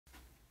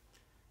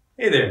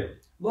Hey there,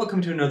 welcome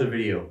to another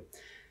video.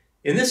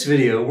 In this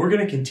video, we're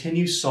going to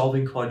continue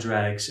solving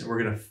quadratics and we're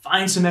going to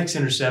find some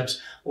x-intercepts,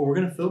 or we're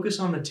going to focus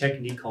on a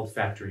technique called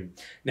factoring.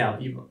 Now,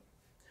 you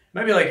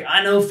might be like,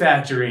 I know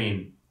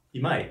factoring.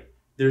 You might.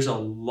 There's a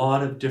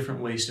lot of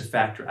different ways to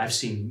factor. I've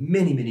seen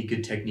many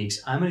good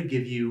techniques. I'm going to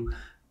give you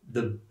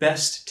the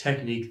best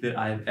technique that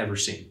I've ever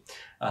seen.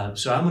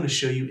 So I'm going to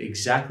show you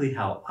exactly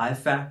how I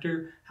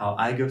factor, how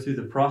I go through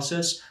the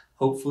process.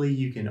 Hopefully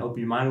you can open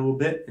your mind a little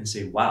bit and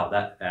say, wow,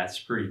 that's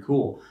pretty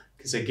cool.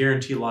 Because I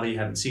guarantee a lot of you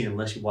haven't seen it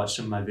unless you watch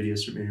some of my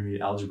videos from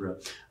intermediate algebra.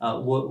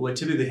 What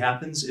typically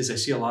happens is I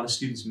see a lot of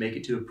students make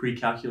it to a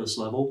pre-calculus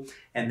level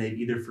and they've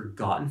either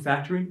forgotten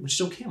factoring, which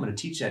is okay, I'm going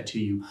to teach that to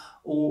you,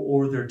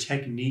 or their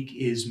technique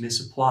is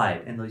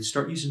misapplied and they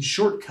start using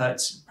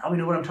shortcuts, probably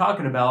know what I'm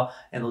talking about,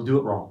 and they'll do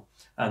it wrong.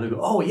 They'll go,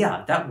 oh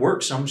yeah, that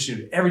works, so I'm just going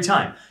to do it every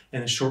time.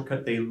 And the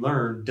shortcut they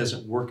learn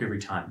doesn't work every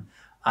time.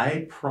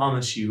 I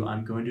promise you,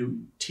 I'm going to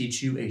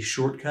teach you a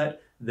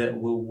shortcut that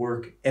will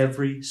work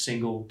every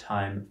single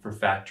time for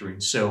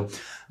factoring. So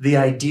the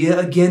idea,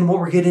 again, what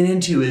we're getting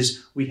into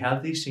is we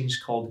have these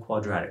things called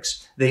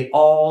quadratics. They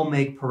all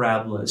make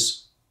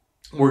parabolas.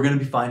 We're going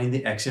to be finding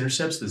the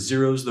x-intercepts, the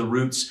zeros, the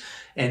roots,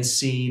 and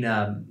seeing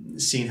how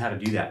to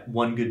do that.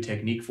 One good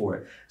technique for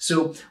it.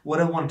 So what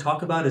I want to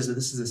talk about is that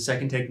this is the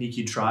second technique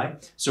you try.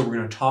 So we're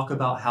going to talk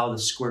about how the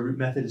square root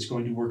method is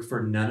going to work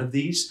for none of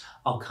these.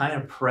 I'll kind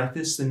of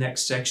preface the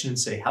next section and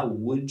say, how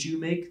would you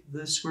make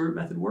the square root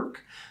method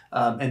work?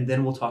 And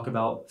then we'll talk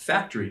about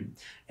factoring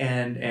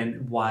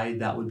and why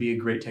that would be a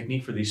great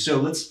technique for these.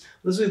 So let's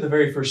look at the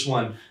very first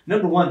one.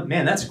 Number one,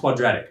 man, that's a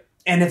quadratic.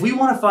 And if we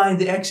want to find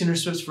the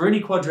x-intercepts for any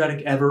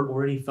quadratic ever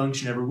or any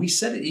function ever, we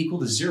set it equal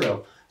to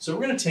 0. So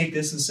we're going to take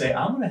this and say,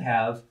 I'm going to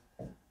have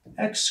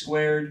x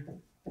squared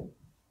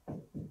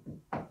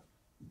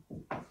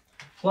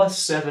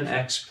plus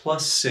 7x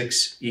plus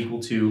 6 equal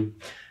to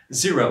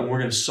 0. And we're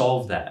going to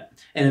solve that.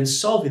 And in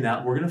solving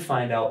that, we're going to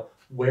find out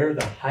where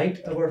the height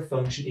of our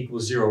function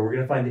equals 0. We're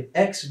going to find the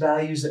x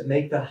values that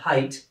make the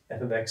height,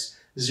 f of x,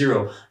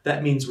 0.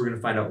 That means we're going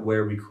to find out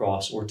where we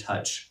cross or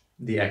touch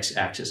the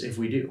x-axis if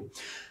we do.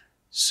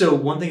 So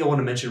one thing I want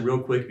to mention real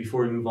quick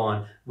before we move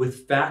on,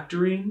 with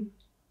factoring,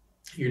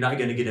 you're not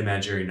going to get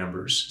imaginary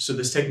numbers. So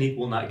this technique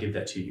will not give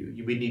that to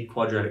you. We need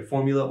quadratic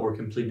formula or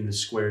completing the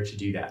square to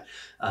do that.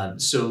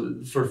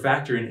 So for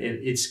factoring,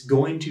 it's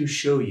going to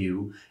show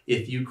you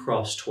if you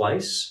cross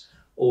twice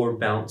or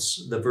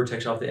bounce the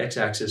vertex off the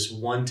x-axis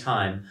one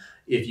time,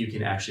 if you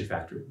can actually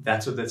factor it.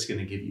 That's what that's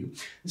going to give you.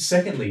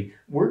 Secondly,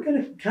 we're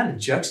going to kind of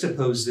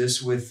juxtapose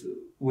this with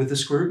the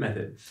square root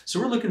method. So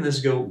we're looking at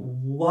this and go,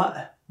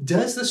 what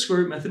does the square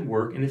root method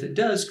work? And if it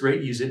does,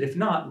 great, use it. If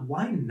not,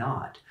 why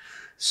not?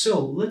 So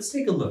let's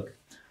take a look.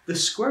 The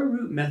square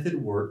root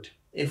method worked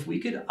if we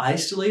could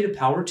isolate a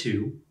power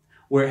 2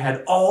 where it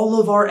had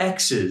all of our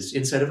x's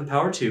instead of a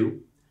power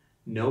 2,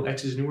 no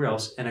x's anywhere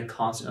else, and a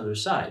constant on the other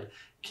side.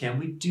 Can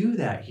we do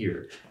that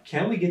here?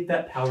 Can we get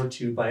that power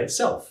 2 by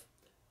itself?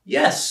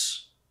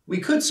 Yes, we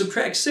could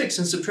subtract 6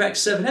 and subtract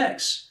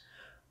 7x.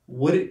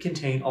 Would it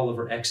contain all of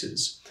our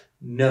x's?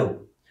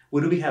 No.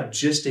 Would we have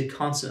just a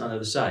constant on the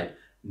other side?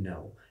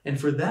 No.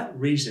 And for that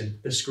reason,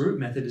 the square root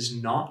method is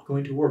not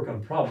going to work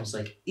on problems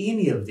like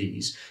any of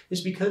these,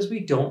 is because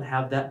we don't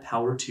have that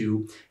power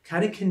 2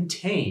 kind of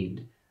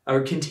containing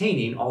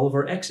all of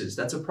our x's.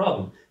 That's a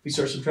problem. If we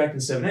start subtracting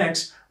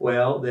 7x,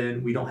 well,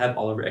 then we don't have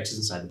all of our x's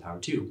inside the power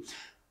 2.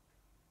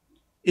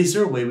 Is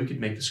there a way we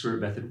could make the square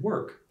root method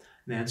work?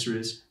 And the answer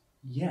is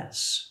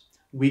yes.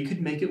 We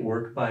could make it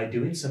work by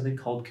doing something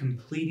called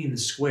completing the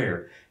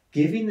square,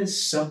 giving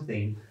this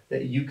something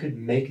that you could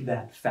make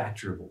that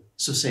factorable.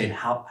 So say,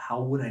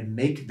 how would I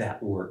make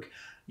that work?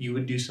 You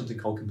would do something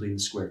called completing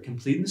the square.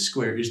 Completing the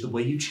square is the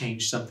way you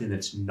change something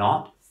that's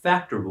not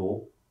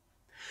factorable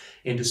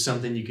into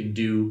something you can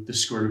do the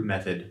square root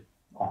method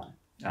on.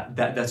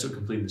 That's what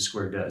completing the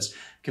square does.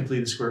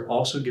 Completing the square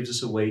also gives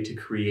us a way to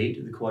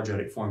create the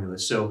quadratic formula.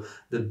 So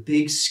the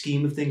big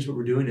scheme of things, what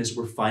we're doing is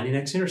we're finding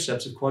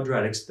x-intercepts of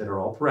quadratics that are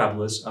all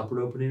parabolas,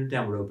 upward opening or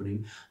downward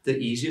opening. The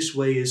easiest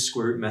way is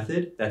square root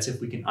method. That's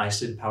if we can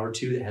isolate power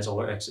 2 that has all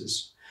our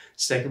x's.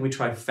 Second, we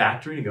try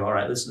factoring and go, all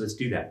right, let's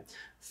do that.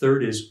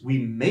 Third is we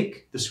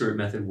make the square root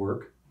method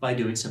work by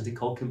doing something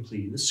called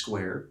completing the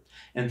square.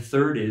 And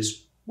third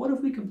is, what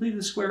if we completed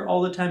the square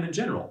all the time in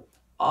general?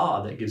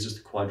 That gives us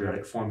the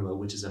quadratic formula,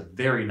 which is a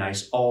very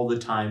nice all the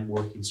time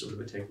working sort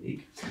of a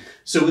technique.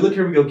 So we look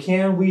here, we go,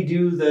 can we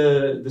do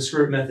the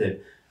square root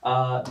method?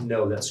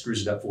 No, that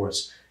screws it up for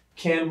us.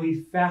 Can we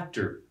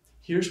factor?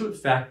 Here's what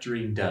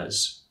factoring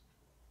does.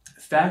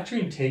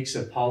 Factoring takes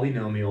a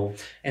polynomial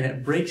and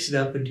it breaks it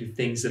up into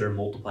things that are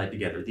multiplied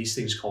together. These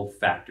things called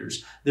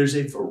factors. There's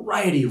a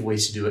variety of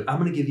ways to do it. I'm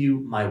going to give you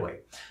my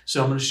way.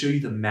 So I'm going to show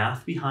you the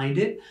math behind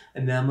it,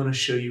 and then I'm going to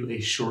show you a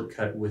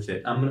shortcut with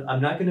it.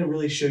 I'm not going to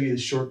really show you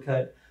the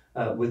shortcut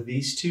with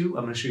these two.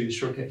 I'm going to show you the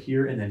shortcut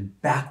here and then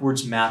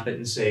backwards map it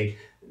and say,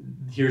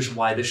 here's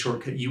why the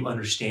shortcut, you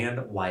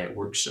understand why it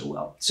works so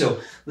well. So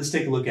let's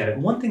take a look at it.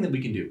 One thing that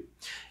we can do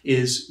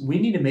is we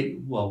need to make,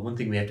 well, one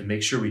thing we have to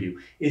make sure we do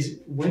is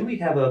when we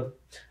have a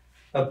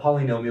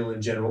polynomial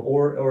in general,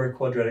 or a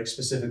quadratic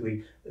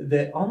specifically,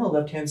 that on the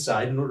left-hand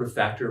side, in order to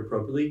factor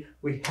appropriately,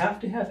 we have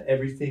to have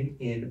everything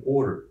in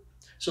order.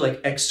 So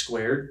like x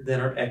squared, then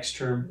our x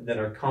term, then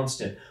our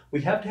constant.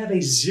 We have to have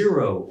a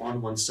 0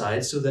 on one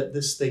side so that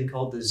this thing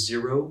called the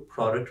zero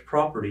product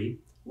property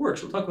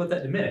works. We'll talk about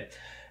that in a minute.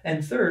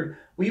 And third,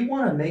 we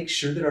want to make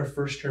sure that our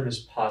first term is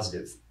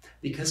positive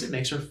because it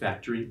makes our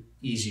factoring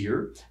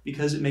easier,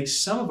 because it makes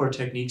some of our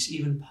techniques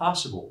even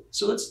possible.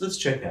 So let's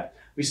check that.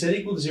 We said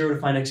equal to 0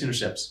 to find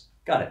x-intercepts.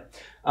 Got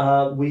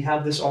it. We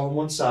have this all on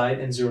one side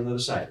and 0 on the other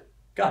side.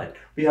 Got it.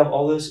 We have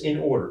all this in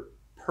order.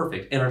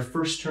 Perfect. And our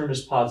first term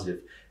is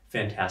positive.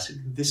 Fantastic.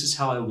 This is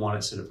how I want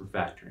it set up for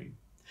factoring.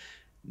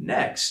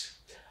 Next,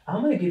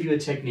 I'm going to give you a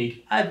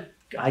technique.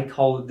 I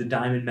call it the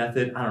diamond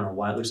method. I don't know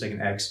why it looks like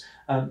an X,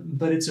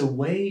 but it's a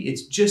way,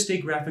 it's just a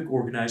graphic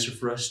organizer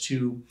for us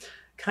to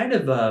kind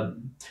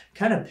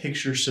of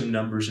picture some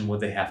numbers and what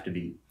they have to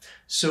be.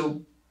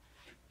 So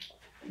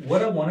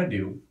what I want to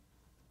do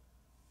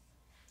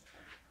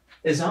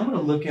is I'm going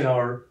to look at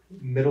our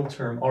middle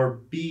term, our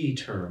B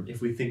term,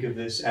 if we think of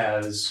this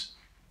as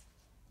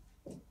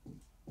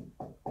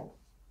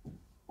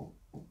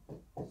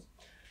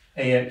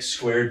ax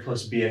squared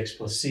plus bx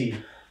plus c.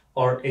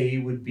 Our a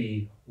would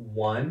be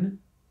 1,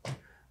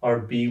 our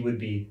b would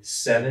be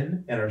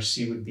 7, and our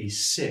c would be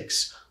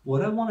 6.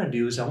 What I want to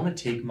do is I want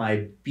to take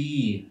my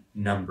b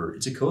number.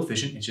 It's a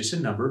coefficient, it's just a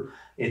number.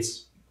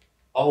 It's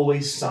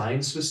always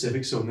sign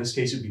specific, so in this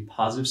case it would be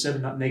positive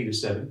 7, not negative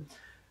 7.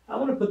 I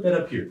want to put that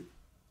up here.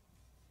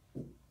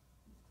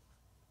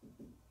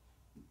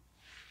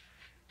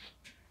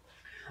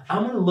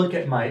 I'm going to look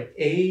at my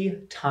a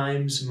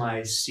times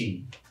my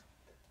c.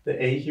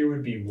 The a here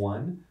would be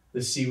 1,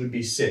 the c would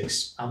be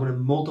 6. I'm going to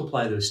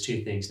multiply those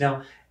two things.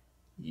 Now,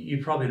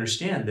 you probably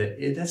understand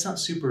that that's not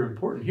super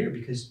important here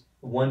because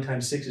 1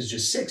 times 6 is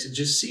just 6, it's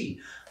just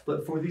c.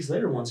 But for these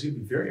later ones, it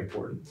would be very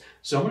important.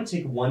 So I'm going to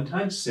take 1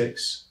 times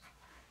 6,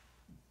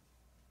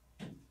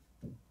 and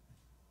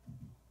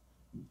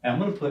I'm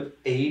going to put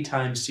a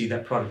times c,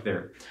 that product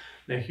there.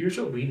 Now here's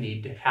what we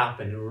need to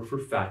happen in order for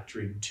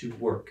factoring to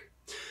work.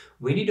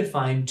 We need to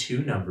find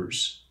two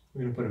numbers,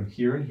 we're going to put them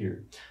here and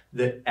here,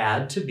 that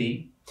add to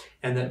b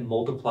and that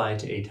multiply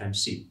to a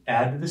times c.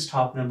 Add to this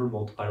top number,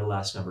 multiply to the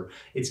last number.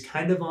 It's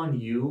kind of on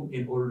you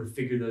in order to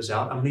figure those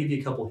out. I'm going to give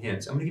you a couple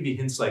hints. I'm going to give you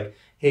hints like,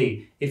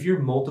 hey, if you're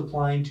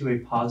multiplying to a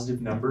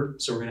positive number,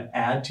 so we're going to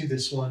add to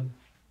this one,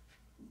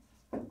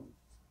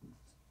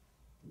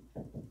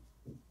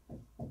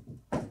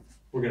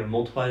 we're going to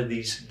multiply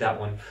to that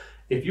one.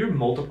 If you're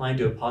multiplying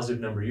to a positive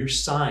number, your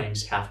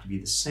signs have to be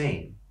the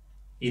same,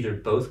 either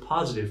both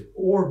positive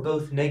or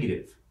both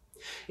negative.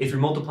 If you're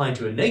multiplying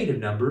to a negative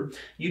number,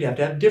 you'd have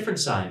to have different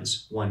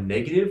signs, one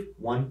negative,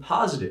 one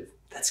positive.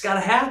 That's got to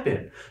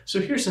happen. So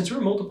here, since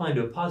we're multiplying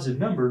to a positive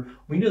number,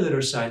 we know that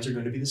our signs are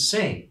going to be the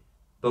same,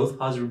 both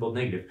positive or both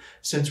negative.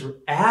 Since we're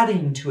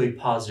adding to a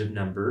positive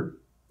number,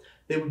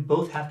 they would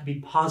both have to be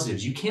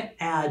positives. You can't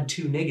add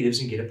two negatives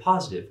and get a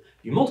positive.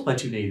 You multiply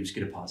two negatives,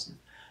 get a positive.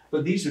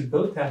 But these would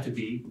both have to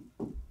be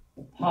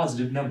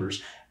positive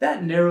numbers.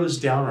 That narrows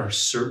down our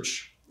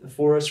search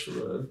for us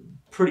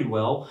pretty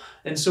well.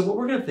 And so what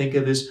we're going to think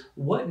of is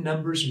what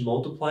numbers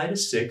multiply to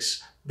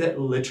 6 that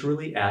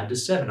literally add to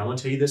 7. I want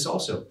to tell you this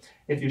also.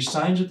 If your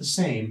signs are the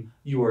same,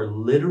 you are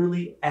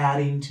literally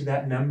adding to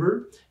that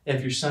number. And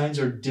if your signs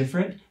are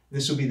different,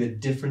 this will be the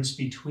difference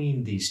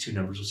between these two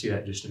numbers. We'll see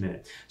that in just a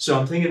minute. So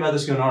I'm thinking about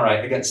this going, all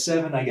right, I got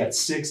 7, I got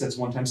 6, that's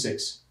 1 times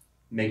 6.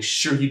 Make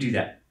sure you do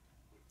that.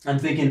 I'm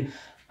thinking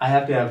I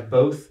have to have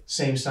both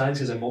same signs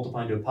because I'm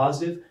multiplying to a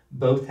positive.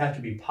 Both have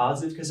to be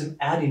positive because I'm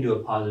adding to a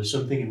positive. So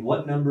I'm thinking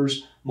what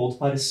numbers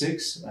multiply to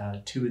 6?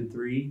 2 and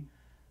 3,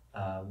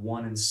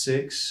 1 and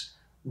 6.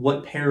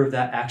 What pair of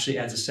that actually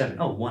adds a 7?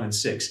 Oh, 1 and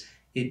 6.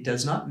 It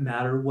does not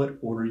matter what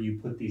order you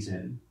put these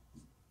in.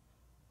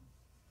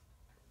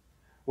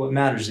 What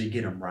matters is that you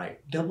get them right.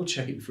 Double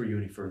check it before you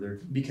go any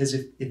further, because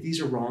if these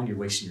are wrong, you're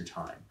wasting your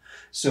time.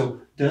 So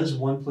does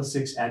 1 plus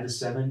 6 add to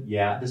 7?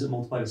 Yeah. Does it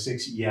multiply to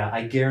 6? Yeah.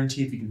 I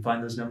guarantee if you can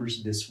find those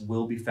numbers, this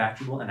will be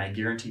factorable, and I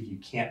guarantee if you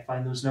can't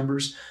find those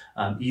numbers,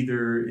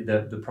 either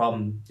the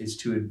problem is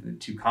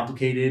too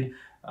complicated,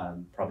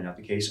 probably not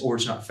the case, or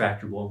it's not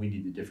factorable and we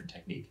need a different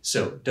technique.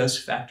 So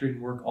does factoring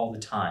work all the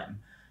time?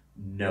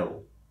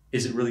 No.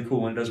 Is it really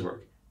cool when it does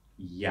work?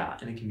 Yeah,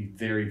 and it can be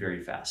very,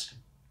 very fast.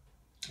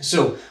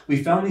 So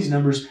we found these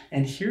numbers,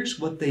 and here's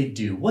what they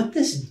do. What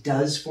this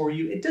does for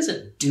you, it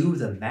doesn't do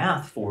the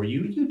math for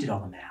you. You did all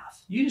the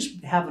math. You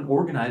just have an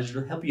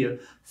organizer to help you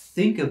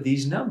think of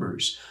these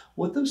numbers.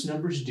 What those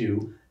numbers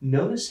do,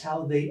 notice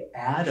how they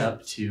add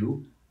up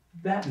to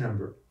that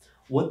number.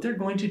 What they're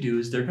going to do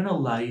is they're going to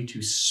allow you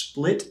to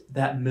split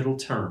that middle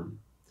term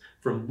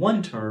from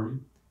one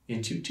term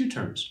into two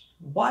terms.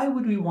 Why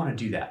would we want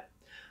to do that?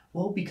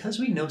 Well, because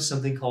we know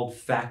something called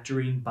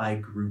factoring by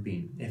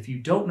grouping. If you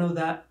don't know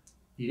that,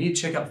 You need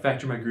to check out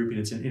factor by grouping.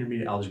 It's in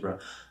intermediate algebra.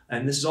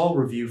 And this is all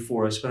review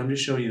for us, but I'm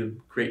just showing you the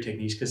great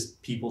techniques because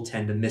people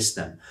tend to miss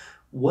them.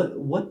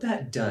 What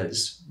that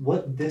does,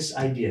 what this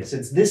idea,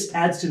 since this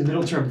adds to the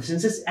middle term,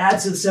 since this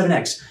adds to the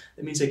 7x,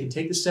 that means I can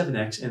take the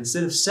 7x, and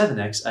instead of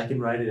 7x, I can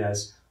write it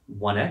as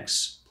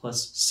 1x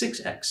plus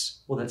 6x.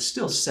 Well, that's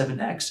still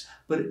 7x,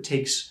 but it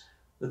takes,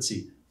 let's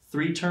see,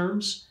 3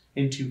 terms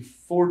into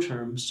 4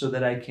 terms so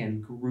that I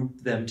can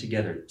group them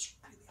together. It's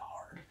really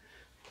hard.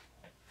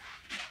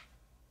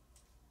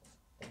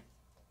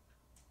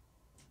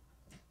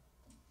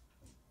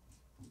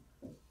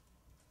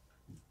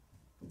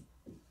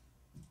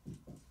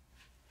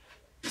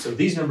 So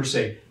these numbers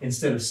say,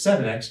 instead of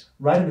 7x,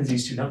 write them as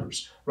these two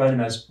numbers. Write them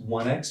as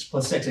 1x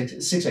plus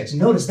 6x.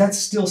 Notice that's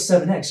still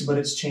 7x, but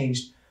it's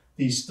changed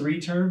these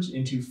 3 terms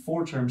into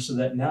 4 terms so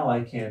that now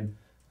I can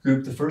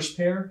group the first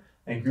pair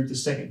and group the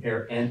second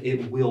pair, and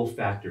it will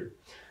factor.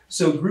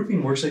 So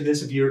grouping works like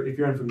this. If you're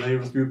unfamiliar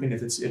with grouping,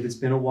 if it's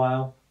been a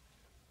while,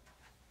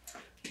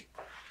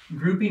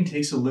 grouping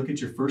takes a look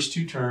at your first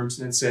 2 terms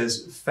and it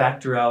says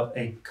factor out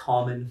a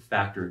common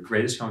factor,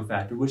 greatest common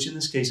factor, which in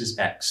this case is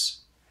x.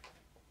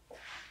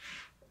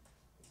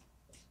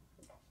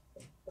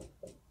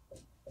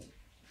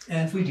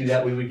 And if we do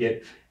that, we would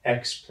get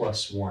x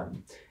plus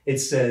 1. It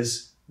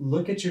says,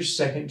 look at your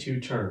second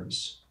 2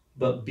 terms,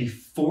 but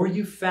before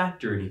you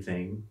factor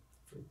anything,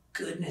 for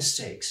goodness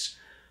sakes,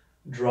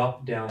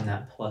 drop down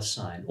that plus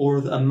sign, or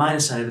a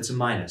minus sign if it's a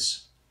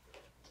minus.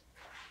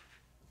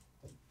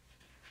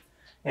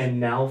 And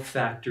now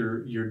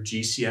factor your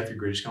GCF, your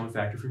greatest common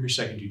factor, from your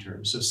second 2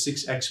 terms. So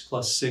 6x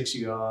plus 6,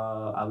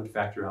 I would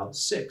factor out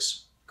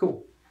 6.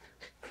 Cool.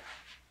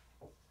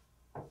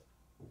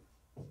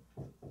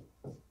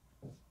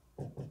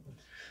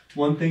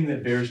 One thing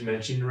that bears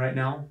mentioning right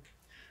now,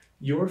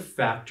 you're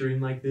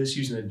factoring like this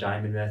using the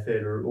diamond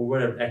method or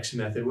whatever, X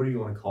method, whatever you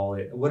want to call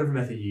it, whatever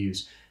method you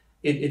use.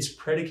 It's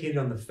predicated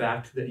on the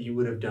fact that you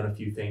would have done a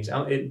few things.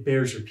 It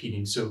bears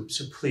repeating, so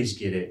please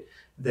get it,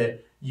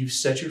 that you've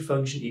set your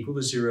function equal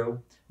to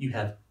 0, you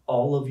have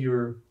all of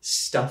your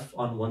stuff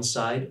on one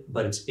side,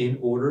 but it's in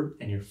order,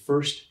 and your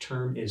first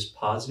term is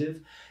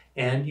positive,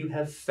 and you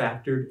have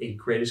factored a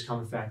greatest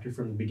common factor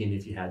from the beginning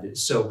if you had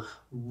this. So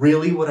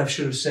really what I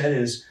should have said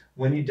is,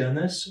 when you've done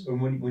this, or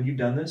when you've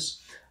done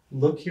this,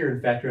 look here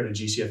and factor out a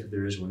GCF if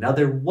there is one. Now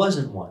there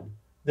wasn't one.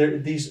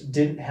 These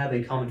didn't have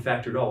a common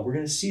factor at all. We're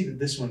going to see that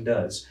this one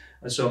does.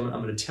 So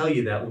I'm going to tell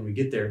you that when we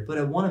get there, but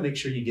I want to make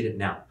sure you get it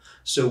now.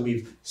 So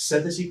we've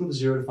set this equal to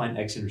 0 to find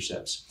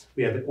x-intercepts.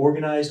 We have it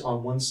organized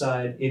on one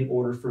side in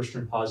order, first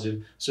term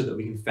positive, so that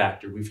we can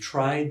factor. We've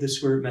tried the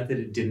square root method,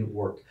 it didn't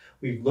work.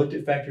 We've looked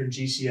at factor in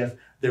GCF,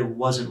 there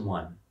wasn't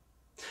one.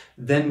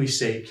 Then we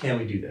say, can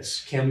we do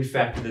this? Can we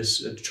factor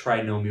this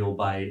trinomial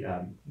by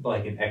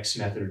like an X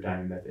method or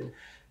diamond method?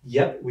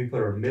 Yep, we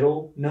put our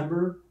middle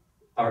number,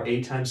 our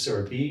A times C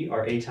or B,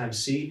 our A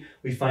times C.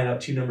 We find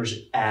out 2 numbers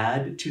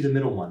add to the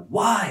middle one.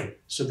 Why?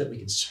 So that we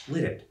can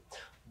split it.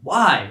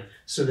 Why?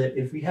 So that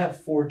if we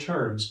have 4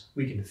 terms,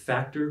 we can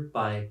factor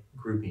by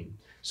grouping.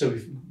 So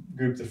we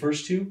group the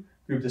first 2,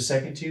 group the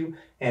second 2,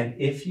 and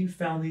if you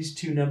found these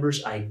 2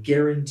 numbers, I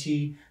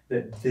guarantee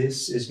that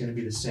this is going to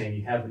be the same.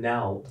 You have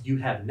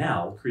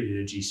now created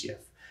a GCF,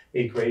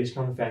 a greatest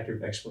common factor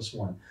of x plus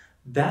 1.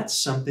 That's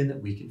something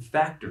that we can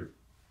factor.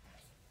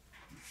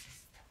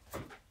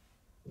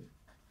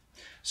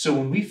 So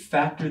when we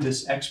factor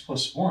this x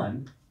plus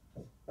 1,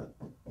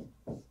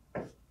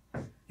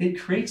 it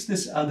creates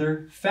this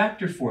other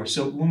factor for us.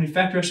 So when we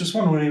factor x plus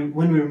 1,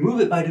 when we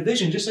remove it by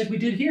division, just like we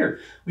did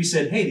here, we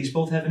said, hey, these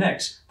both have an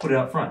x, put it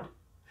out front.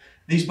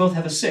 These both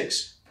have a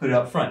 6, put it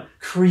out front.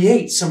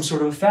 Create some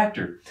sort of a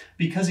factor.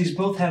 Because these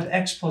both have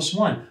x plus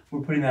 1,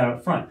 we're putting that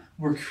out front.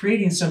 We're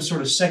creating some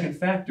sort of second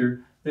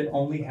factor that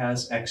only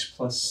has x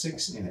plus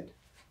 6 in it.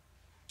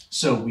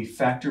 So we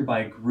factor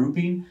by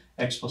grouping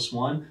x plus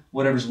 1.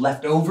 Whatever's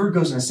left over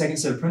goes in a second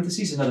set of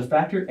parentheses, another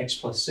factor, x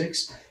plus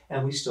 6,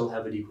 and we still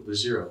have it equal to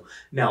 0.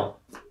 Now,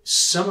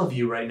 some of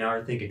you right now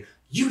are thinking,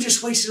 you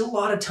just wasted a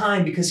lot of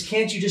time because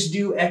can't you just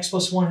do x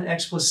plus 1 and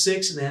x plus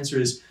 6? And the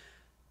answer is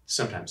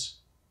sometimes.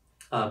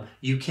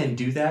 You can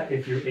do that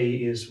if your A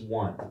is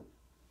 1.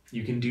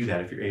 You can do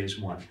that if your A is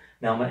 1.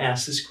 Now I'm going to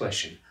ask this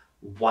question.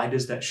 Why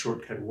does that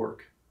shortcut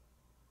work?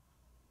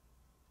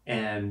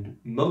 And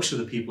most of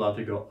the people out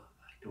there go,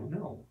 I don't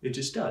know. It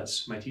just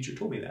does. My teacher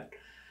told me that.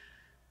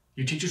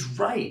 Your teacher's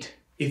right.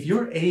 If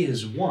your A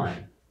is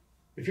 1,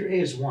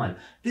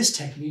 this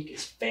technique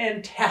is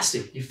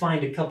fantastic. You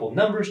find a couple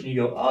numbers and you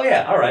go, oh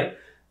yeah, all right.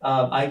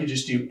 I could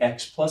just do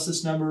x plus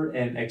this number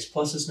and x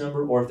plus this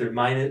number, or if they're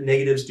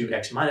negatives, do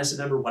x minus the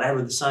number,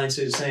 whatever the sign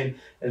stays the same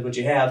as what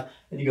you have.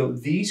 And you go,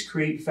 these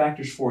create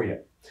factors for you.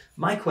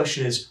 My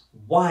question is,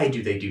 why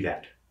do they do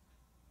that?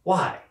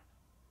 Why?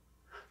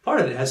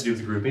 Part of it has to do with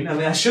the grouping. I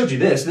mean, I showed you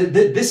this.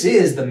 This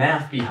is the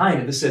math behind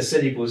it. This says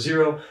set equals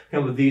 0, come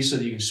up with these so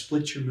that you can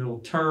split your middle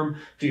term,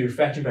 do your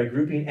factoring by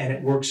grouping, and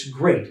it works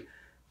great.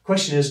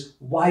 Question is,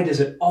 why does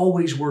it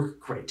always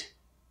work great?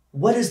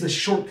 What is the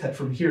shortcut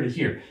from here to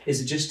here?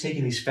 Is it just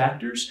taking these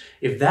factors?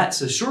 If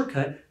that's a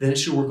shortcut, then it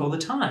should work all the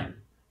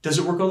time. Does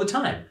it work all the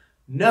time?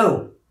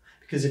 No,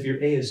 because if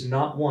your A is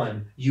not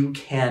 1, you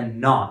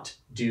cannot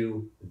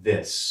do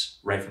this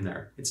right from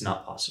there. It's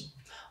not possible.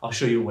 I'll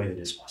show you a way that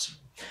is possible.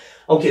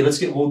 Okay,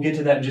 we'll get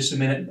to that in just a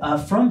minute.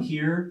 From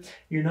here,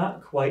 you're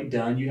not quite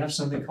done. You have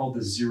something called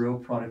the zero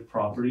product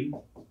property,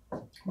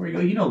 where you go,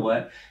 you know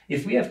what?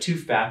 If we have two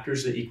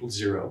factors that equal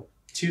 0,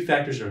 two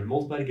factors that are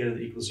multiplied together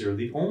that equal 0,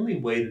 the only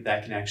way that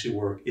that can actually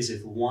work is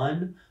if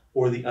one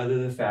or the other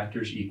of the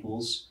factors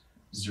equals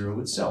 0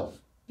 itself,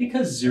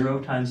 because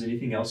 0 times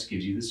anything else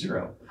gives you the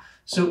 0.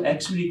 So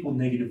x would equal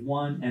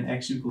 -1 and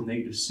x would equal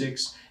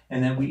 -6,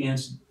 and then we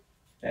answer,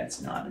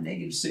 that's not a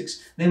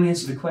 -6. Then we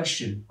answer the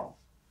question,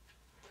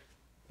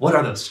 what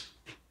are those?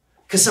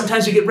 Because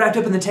sometimes we get wrapped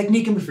up in the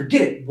technique and we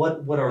forget it.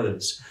 What are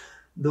those?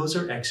 Those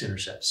are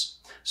x-intercepts.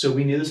 So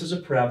we knew this was a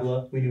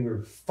parabola. We knew we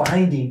were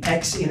finding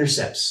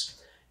x-intercepts.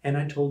 And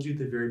I told you at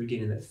the very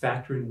beginning that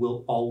factoring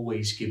will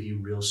always give you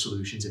real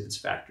solutions if it's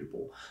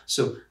factorable.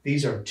 So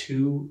these are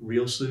two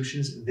real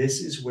solutions.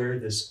 This is where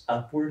this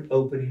upward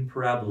opening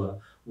parabola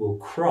will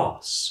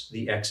cross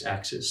the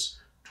x-axis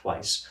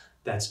twice.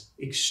 That's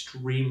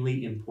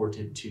extremely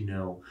important to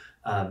know.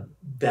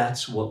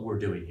 That's what we're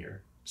doing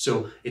here.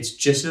 So it's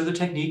just another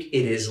technique.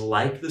 It is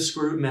like the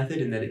square root method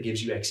in that it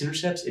gives you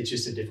x-intercepts. It's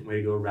just a different way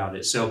to go around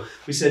it. So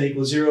we said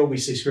equals 0. We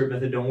say square root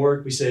method don't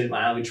work. We said,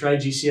 we tried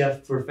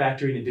GCF for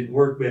factoring. It didn't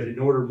work. We have it in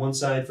order, one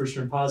side, first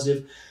term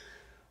positive.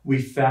 We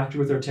factor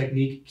with our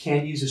technique.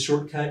 Can use a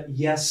shortcut.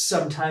 Yes,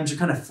 sometimes we're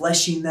kind of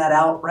fleshing that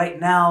out right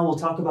now. We'll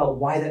talk about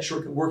why that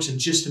shortcut works in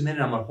just a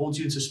minute. I'm going to hold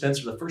you in suspense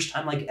for the first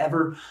time like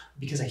ever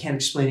because I can't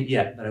explain it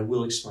yet, but I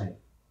will explain it.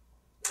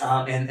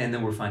 And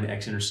then we're finding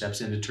x-intercepts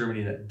and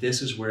determining that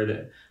this is where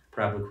the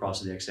parabola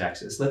crosses the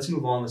x-axis. Let's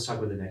move on. Let's talk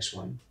about the next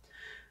one.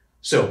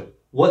 So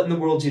what in the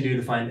world do you do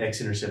to find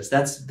x-intercepts?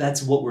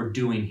 That's what we're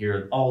doing here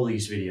in all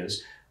these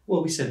videos.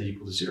 Well, we set it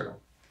equal to 0.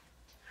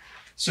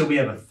 So we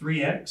have a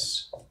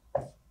 3x,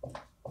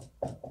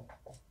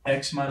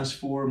 x minus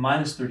 4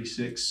 minus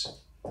 36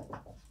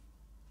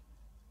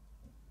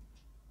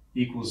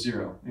 equals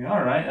 0.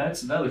 All right,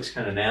 that looks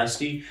kind of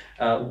nasty.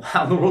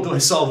 How in the world do I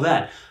solve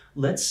that?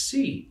 Let's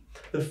see.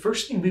 The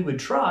first thing we would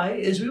try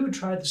is we would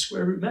try the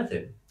square root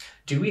method.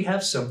 Do we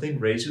have something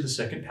raised to the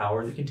second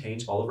power that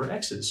contains all of our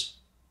x's?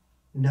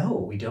 No,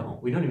 we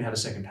don't. We don't even have a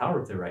second power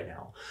up there right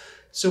now.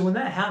 So when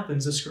that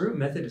happens, the square root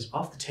method is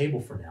off the table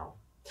for now.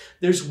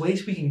 There's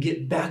ways we can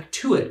get back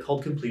to it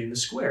called completing the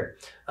square.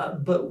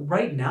 But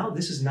right now,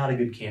 this is not a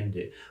good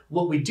candidate.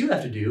 What we do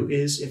have to do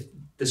is, if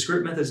the square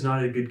root method is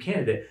not a good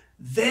candidate,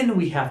 then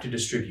we have to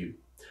distribute.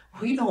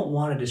 We don't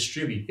want to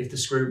distribute if the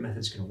square root method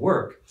is going to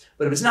work.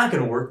 But if it's not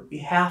going to work, we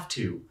have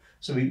to.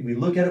 So we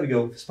look at it, we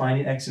go,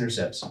 finding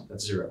x-intercepts,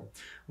 that's 0.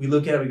 We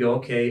look at it, we go,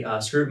 okay,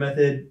 square root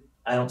method,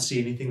 I don't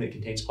see anything that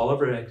contains all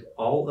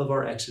of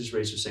our x's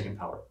raised to second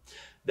power.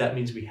 That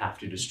means we have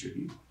to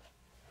distribute.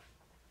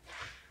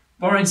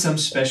 Barring some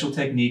special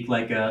technique,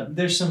 like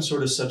there's some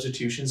sort of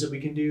substitutions that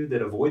we can do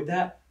that avoid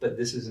that, but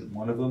this isn't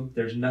one of them.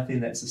 There's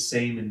nothing that's the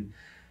same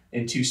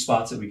in two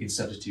spots that we can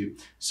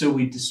substitute. So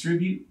we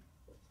distribute.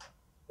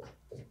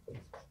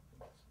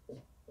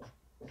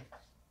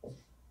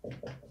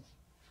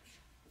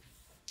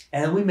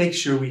 And we make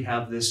sure we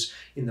have this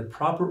in the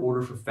proper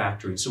order for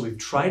factoring. So we've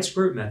tried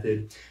square root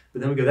method,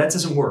 but then we go, that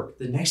doesn't work.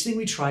 The next thing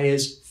we try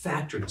is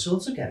factoring. So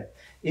let's look at it.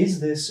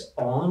 Is this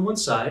all on one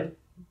side?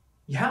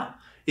 Yeah.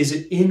 Is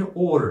it in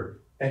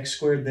order? X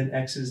squared, then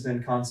x's,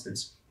 then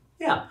constants?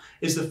 Yeah.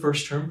 Is the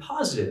first term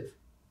positive?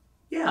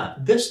 Yeah.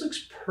 This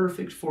looks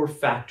perfect for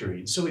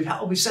factoring. So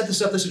we've set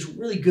this up. This is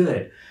really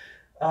good.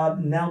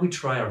 Now we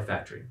try our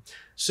factoring.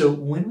 So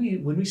when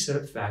we set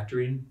up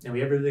factoring and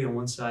we have everything on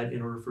one side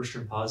in order first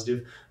term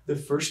positive, the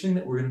first thing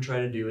that we're going to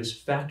try to do is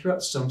factor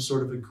out some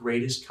sort of a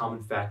greatest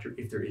common factor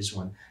if there is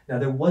one. Now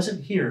there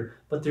wasn't here,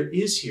 but there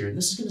is here. And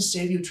this is going to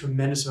save you a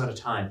tremendous amount of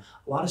time.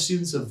 A lot of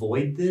students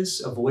avoid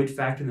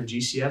factoring the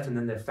GCF, and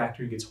then their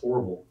factoring gets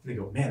horrible. And they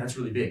go, man, that's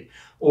really big.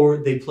 Or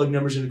they plug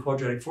numbers into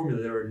quadratic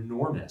formula that are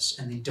enormous,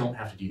 and they don't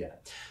have to do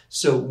that.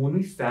 So when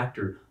we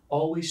factor,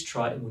 always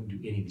try, and when we do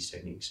any of these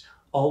techniques,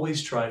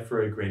 always try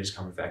for a greatest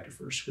common factor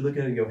first. We look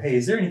at it and go, hey,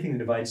 is there anything that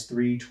divides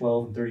 3,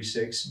 12, and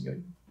 36? And you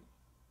go,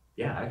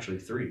 yeah, actually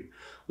 3.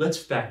 Let's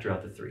factor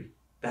out the 3.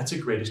 That's a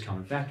greatest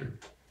common factor.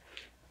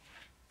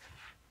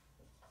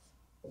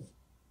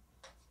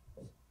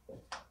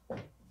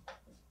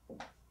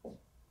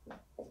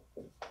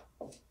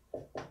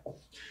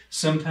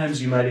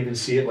 Sometimes you might even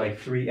see it like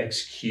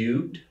 3x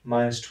cubed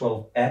minus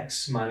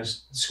 12x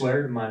minus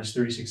squared minus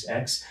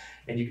 36x,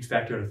 and you could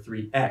factor out a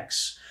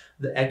 3x.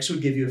 The x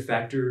would give you a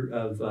factor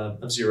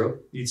of 0.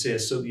 You'd say,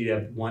 so you'd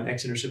have one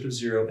x-intercept of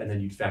 0, and then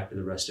you'd factor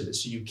the rest of it.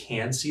 So you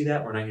can see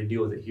that. We're not going to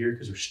deal with it here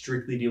because we're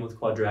strictly dealing with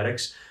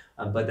quadratics,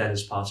 but that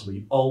is possible.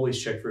 You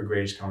always check for a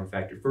greatest common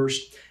factor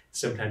first.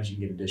 Sometimes you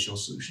can get additional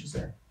solutions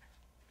there.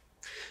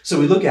 So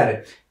we look at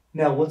it.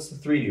 Now, what's the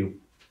 3 do?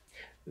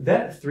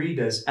 That 3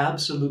 does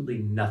absolutely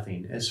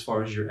nothing as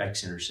far as your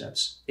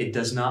x-intercepts. It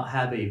does not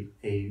have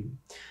a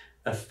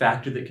a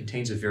factor that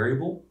contains a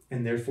variable,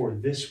 and therefore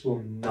this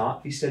will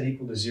not be set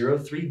equal to 0.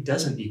 3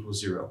 doesn't equal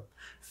 0.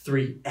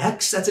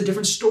 3x, that's a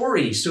different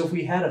story. So if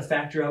we had a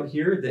factor out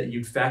here that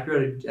you'd factor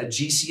out a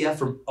GCF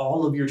from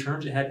all of your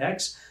terms that had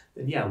x,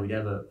 then yeah, we'd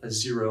have a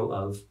 0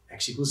 of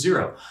x equals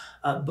 0.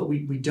 But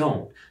we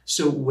don't.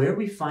 So where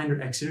we find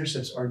our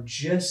x-intercepts are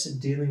just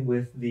dealing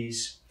with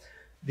these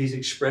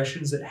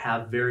expressions that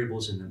have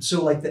variables in them.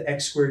 So like the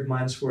x squared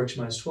minus 4x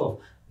minus 12,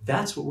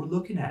 that's what we're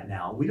looking at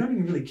now. We don't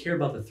even really care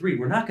about the 3.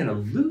 We're not going to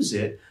lose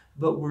it,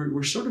 but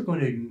we're sort of going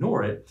to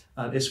ignore it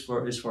as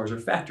far as our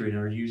factoring and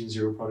our using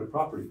zero product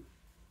property.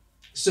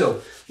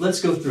 So let's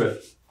go through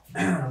it.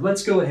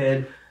 Let's go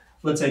ahead.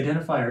 Let's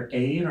identify our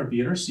A and our B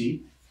and our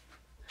C.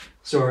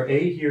 So our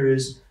A here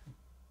is,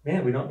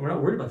 man, we're not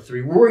worried about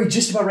 3. We're worried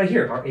just about right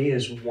here. Our A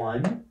is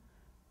 1,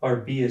 our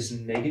B is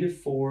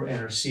 -4, and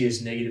our C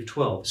is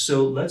 -12.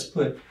 So let's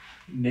put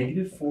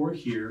 -4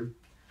 here.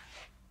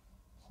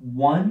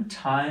 1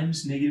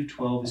 times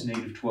 -12 is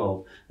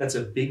 -12. That's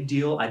a big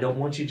deal. I don't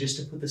want you just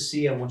to put the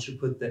C. I want you to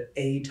put the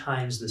A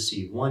times the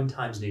C. 1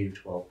 times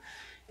 -12.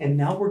 And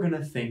now we're going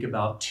to think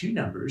about two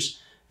numbers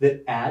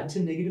that add to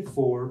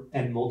 -4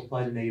 and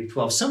multiply to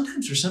 -12.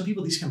 Sometimes for some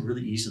people, these come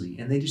really easily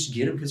and they just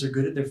get them because they're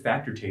good at their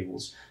factor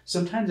tables.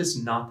 Sometimes it's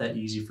not that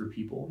easy for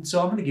people. And so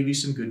I'm going to give you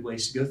some good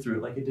ways to go through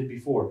it like I did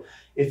before.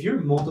 If you're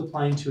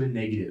multiplying to a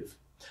negative,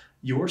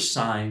 your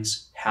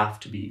signs have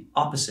to be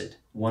opposite.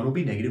 One will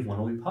be negative, one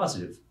will be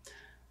positive.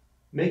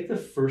 Make the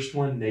first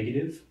one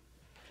negative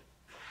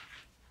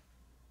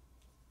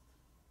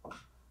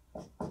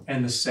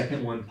and the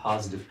second one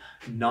positive.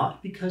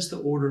 Not because the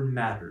order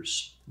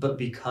matters, but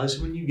because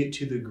when you get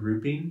to the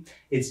grouping,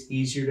 it's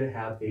easier to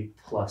have a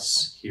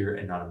plus here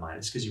and not a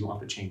minus because you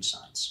want to change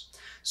signs.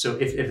 So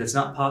if it's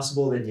not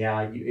possible, then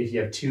yeah, if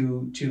you have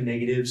two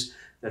negatives,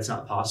 that's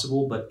not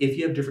possible. But if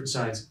you have different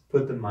signs,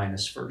 put the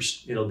minus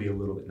first. It'll be a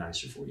little bit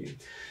nicer for you.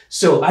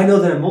 So I know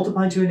that I'm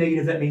multiplying to a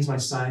negative. That means my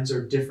signs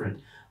are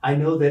different. I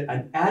know that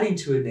I'm adding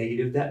to a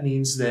negative. That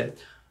means that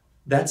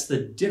that's the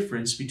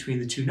difference between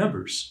the two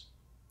numbers.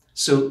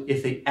 So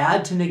if they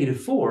add to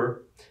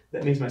 -4,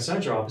 that means my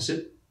signs are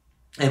opposite,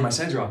 and my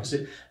signs are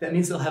opposite. That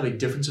means they'll have a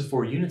difference of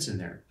 4 units in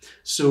there.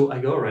 So I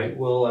go, all right,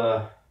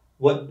 well,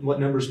 what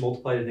numbers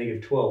multiply to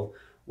 -12?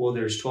 Well,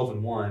 there's 12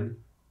 and 1,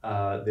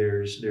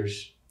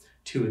 there's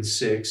 2 and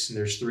 6, and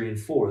there's 3 and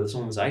 4. That's the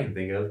only ones I can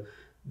think of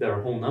that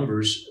are whole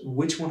numbers.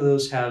 Which one of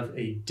those have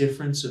a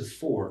difference of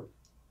 4?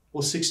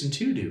 Well, 6 and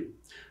 2 do.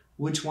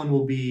 Which one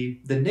will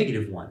be the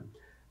 -1?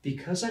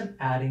 Because I'm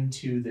adding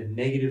to the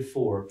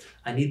 -4,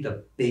 I need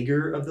the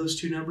bigger of those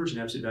two numbers in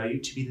absolute value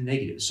to be the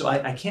negative. So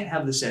I can't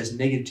have this as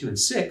 -2 and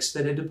 6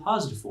 that add to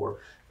 +4.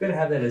 I've got to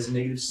have that as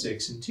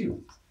 -6 and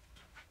 2.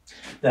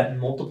 That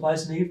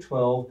multiplies to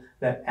 -12,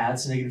 that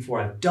adds to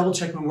 -4. I've double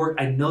checked my work.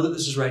 I know that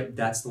this is right.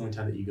 That's the only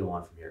time that you go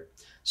on from here.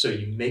 So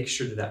you make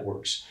sure that that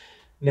works.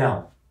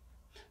 Now,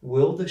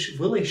 will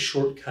a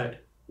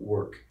shortcut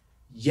work?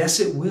 Yes,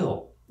 it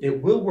will. It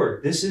will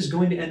work. This is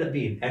going to end up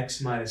being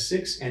x minus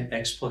 6 and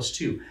x plus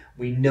 2.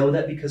 We know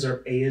that because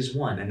our A is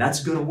 1, and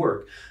that's going to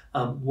work.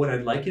 What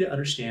I'd like you to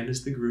understand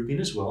is the grouping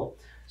as well.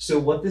 So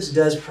what this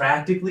does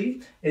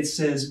practically, it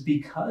says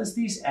because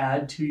these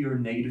add to your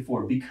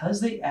 -4,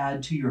 because they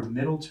add to your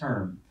middle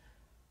term,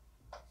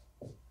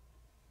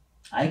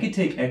 I could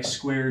take x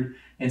squared,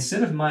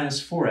 instead of minus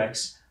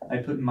 4x, I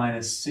put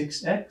minus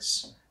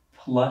 6x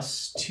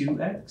plus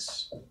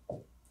 2x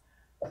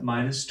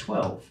minus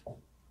 12.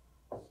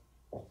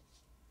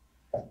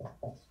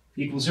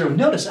 Equals 0.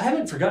 Notice I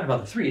haven't forgotten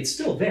about the 3. It's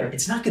still there.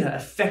 It's not going to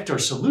affect our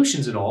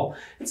solutions at all.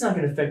 It's not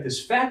going to affect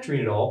this factoring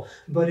at all,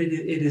 but it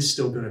is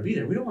still going to be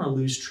there. We don't want to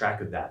lose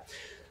track of that.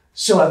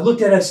 So I've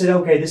looked at it, I said,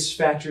 okay, this is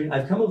factoring.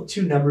 I've come up with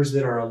two numbers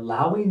that are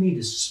allowing me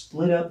to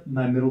split up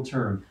my middle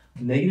term.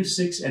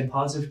 -6 and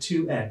positive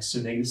 2x. So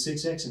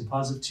 -6x and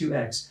positive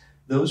 2x.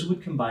 Those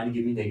would combine to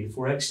give me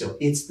 -4x still.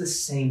 It's the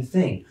same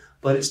thing,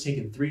 but it's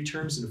taken 3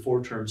 terms into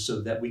 4 terms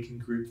so that we can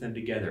group them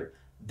together.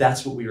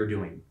 That's what we are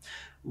doing.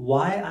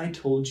 Why I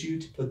told you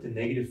to put the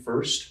negative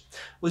first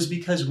was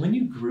because when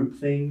you group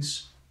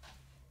things,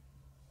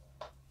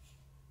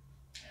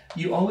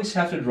 you always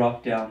have to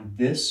drop down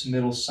this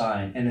middle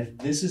sign. And if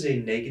this is a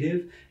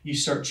negative, you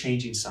start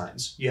changing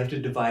signs. You have to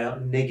divide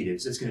out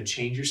negatives. It's going to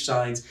change your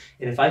signs.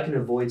 And if I can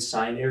avoid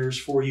sign errors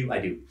for you, I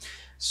do.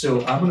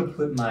 So I'm going to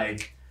put my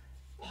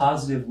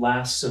positive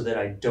last so that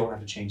I don't have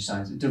to change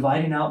signs.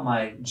 Dividing out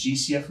my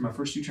GCF for my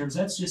first 2 terms,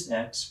 that's just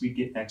x. We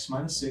get x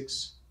minus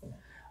 6.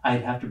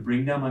 I'd have to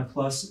bring down my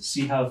plus,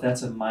 see how if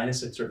that's a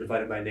minus, I'd start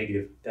divided by a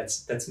negative.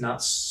 That's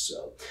not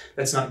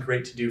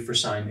great to do for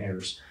sign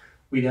errors.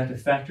 We'd have to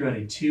factor out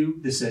a 2.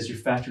 This says you're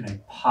factoring a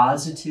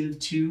positive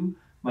 2.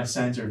 My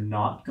signs are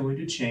not going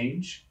to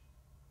change.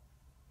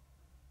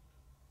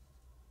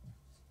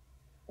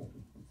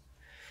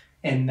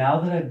 And now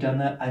that I've done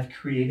that, I've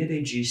created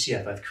a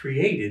GCF. I've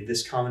created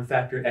this common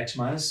factor x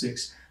minus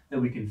 6 that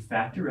we can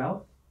factor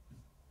out.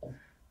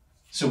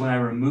 So when I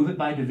remove it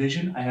by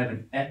division, I have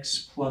an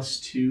x plus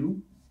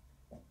 2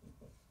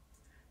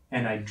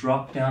 and I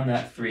drop down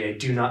that 3. I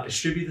do not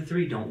distribute the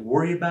 3. Don't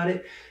worry about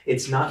it.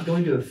 It's not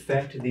going to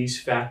affect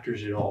these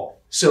factors at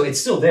all. So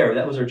it's still there.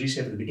 That was our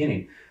GCF at the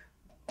beginning.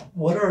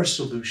 What are our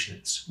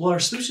solutions? Well, our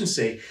solutions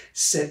say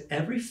set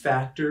every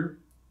factor,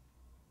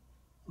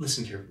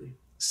 listen carefully,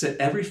 set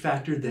every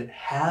factor that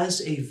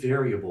has a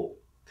variable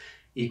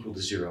equal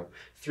to 0.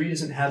 3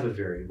 doesn't have a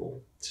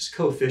variable. It's just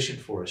coefficient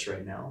for us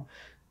right now.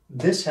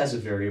 This has a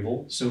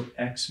variable, so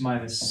x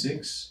minus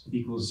 6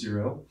 equals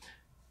 0.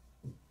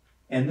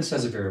 And this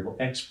has a variable,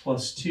 x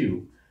plus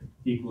 2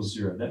 equals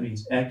 0. That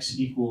means x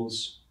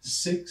equals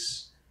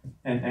 6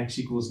 and x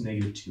equals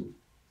negative 2.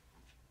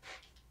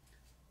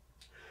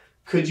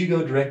 Could you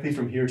go directly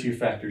from here to your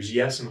factors?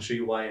 Yes, and I'll show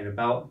you why in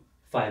about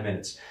 5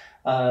 minutes,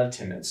 10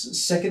 minutes.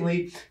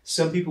 Secondly,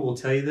 some people will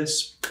tell you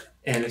this,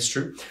 and it's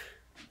true.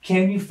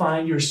 Can you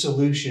find your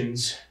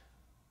solutions,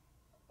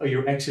 or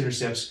your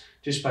x-intercepts,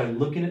 just by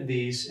looking at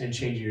these and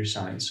changing your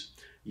signs?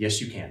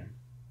 Yes, you can.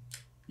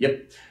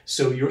 Yep.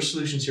 So your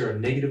solutions here are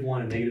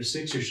 -1 and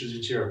 -6. Your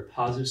solutions here are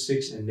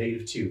 +6 and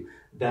 -2.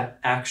 That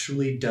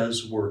actually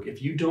does work.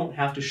 If you don't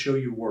have to show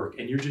your work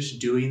and you're just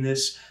doing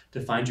this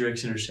to find your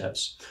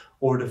x-intercepts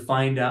or to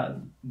find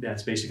out,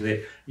 that's basically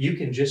it, you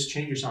can just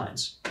change your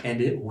signs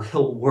and it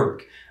will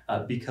work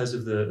because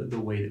of the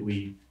way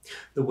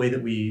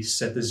that we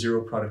set the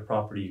zero product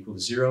property equal to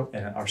 0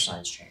 and our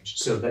signs change.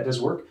 So that does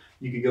work.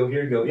 You could go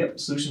here and go, yep,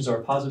 solutions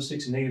are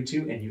 +6 and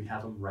 -2, and you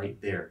have them right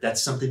there.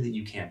 That's something that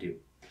you can do.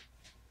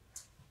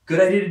 Good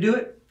idea to do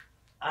it?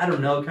 I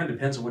don't know. It kind of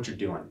depends on what you're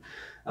doing,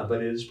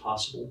 but it is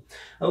possible.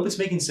 I hope it's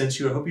making sense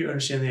to you. I hope you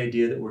understand the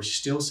idea that we're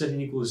still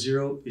setting equal to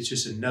 0. It's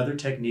just another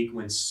technique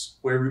when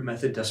square root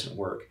method doesn't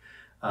work.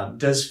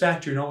 Does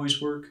factoring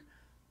always work?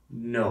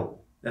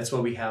 No. That's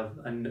why we have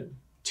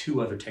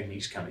 2 other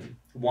techniques coming.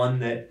 One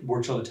that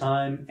works all the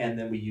time, and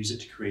then we use it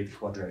to create the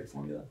quadratic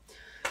formula.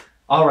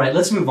 All right,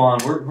 let's move on.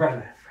 We're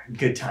having a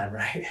good time,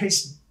 right?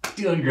 It's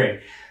doing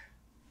great.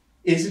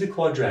 Is it a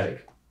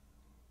quadratic?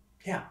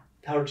 Yeah.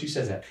 Power 2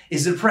 says that.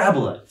 Is it a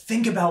parabola?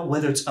 Think about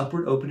whether it's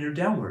upward opening or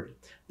downward.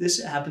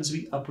 This happens to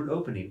be upward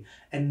opening.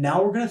 And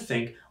now we're going to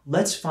think,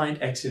 let's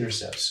find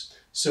x-intercepts.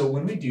 So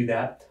when we do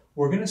that,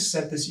 we're going to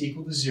set this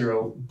equal to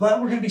 0, but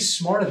we're going to be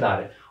smart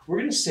about it. We're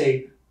going to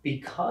say,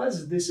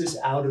 because this is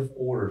out of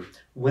order,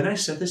 when I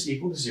set this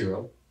equal to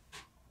 0,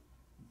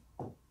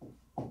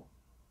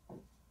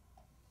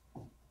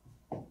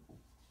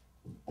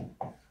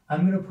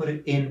 I'm going to put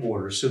it in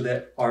order so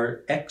that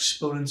our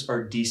exponents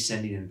are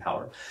descending in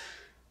power.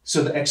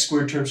 So the x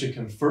squared term should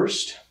come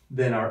first,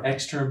 then our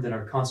x term, then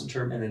our constant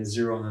term, and then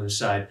 0 on the other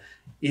side.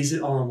 Is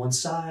it all on one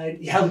side?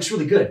 Yeah, it looks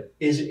really good.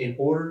 Is it in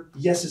order?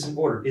 Yes, it's in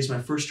order. Is my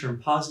first term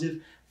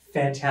positive?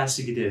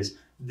 Fantastic, it is.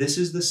 This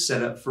is the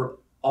setup for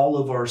all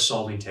of our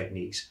solving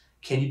techniques.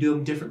 Can you do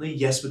them differently?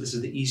 Yes, but this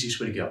is the easiest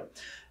way to go.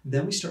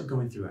 Then we start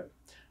going through it.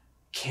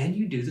 Can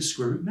you do the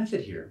square root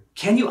method here?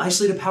 Can you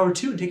isolate a power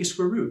 2 and take a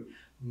square root?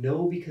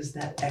 No, because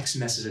that x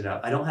messes it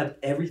up. I don't have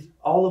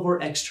all of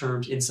our x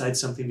terms inside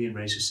something being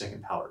raised to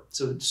second power.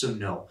 So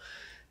no.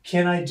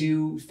 Can I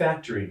do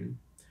factoring?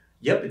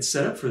 Yep, it's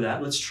set up for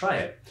that. Let's try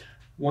it.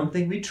 One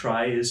thing we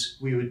try is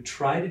we would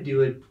try to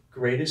do a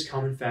greatest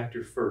common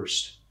factor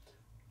first.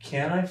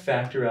 Can I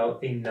factor out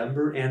a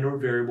number and or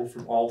variable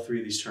from all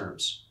 3 of these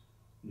terms?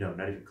 No,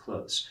 not even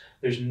close.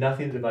 There's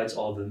nothing that divides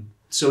all of them.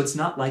 So it's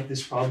not like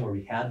this problem where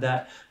we had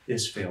that.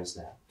 This fails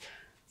that.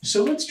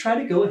 So let's try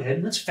to go ahead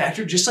and let's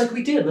factor just like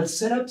we did. Let's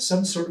set up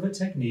some sort of a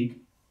technique,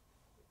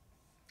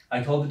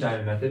 I call it the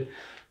diamond method,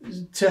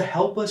 to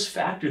help us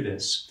factor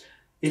this.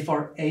 If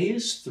our A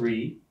is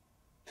 3,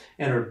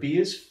 and our B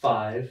is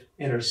 5,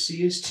 and our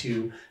C is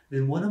 2,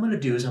 then what I'm going to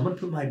do is I'm going to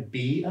put my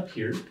B up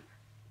here.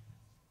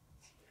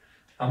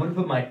 I'm going to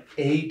put my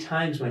A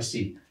times my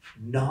C,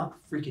 not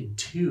freaking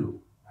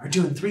 2. We're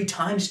doing 3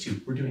 times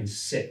 2. We're doing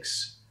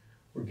 6.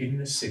 We're getting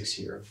a 6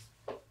 here.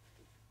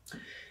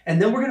 And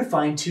then we're going to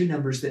find 2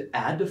 numbers that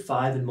add to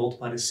 5 and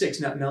multiply to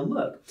 6. Now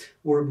look,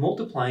 we're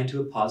multiplying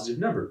to a positive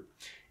number.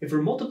 If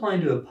we're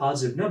multiplying to a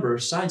positive number, our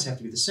signs have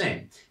to be the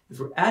same. If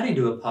we're adding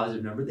to a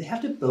positive number, they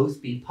have to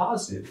both be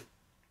positive.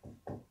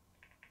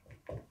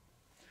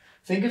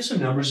 Think of some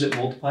numbers that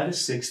multiply to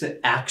 6 that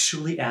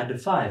actually add to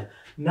 5.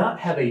 Not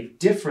have a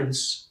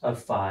difference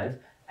of 5,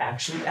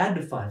 actually add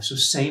to 5. So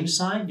same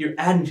sign, you're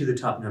adding to the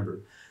top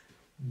number.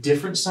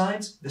 Different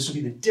signs, this will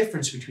be the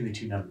difference between the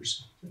 2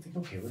 numbers. I think,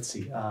 okay, let's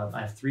see.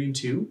 I have 3 and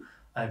 2.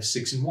 I have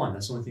 6 and 1.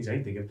 That's the only things I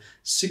can think of.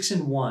 6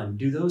 and 1,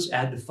 do those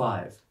add to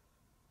 5?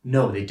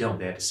 No, they don't.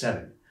 They add to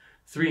 7.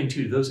 3 and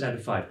 2, do those add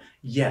to 5?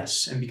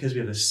 Yes, and because we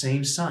have the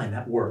same sign,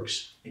 that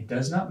works. It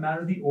does not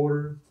matter the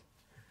order.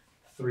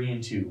 3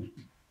 and 2.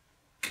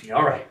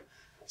 All right,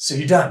 so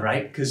you're done,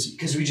 right?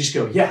 Because we just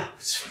go, yeah,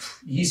 it's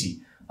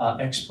easy.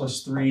 X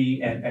plus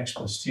 3 and x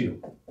plus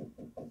 2.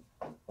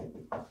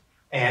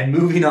 And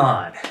moving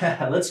on.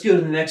 Let's go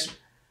to the next.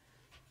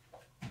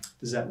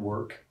 Does that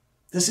work?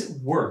 Does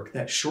it work,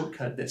 that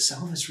shortcut that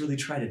some of us really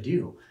try to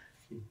do?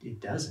 It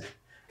doesn't.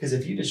 Because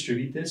if you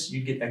distribute this,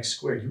 you get x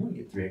squared. You won't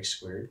get 3x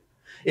squared.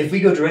 If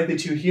we go directly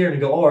to here and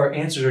go, oh, our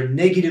answers are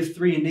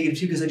 -3 and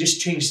 -2 because I just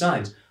changed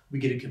signs. we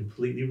get it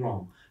completely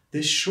wrong.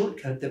 This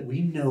shortcut that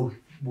we know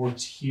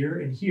works here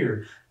and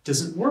here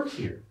doesn't work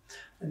here.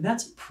 And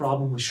that's a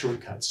problem with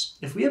shortcuts.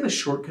 If we have a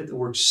shortcut that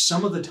works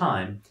some of the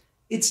time,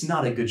 it's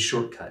not a good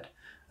shortcut.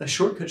 A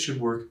shortcut should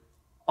work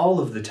all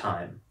of the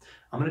time.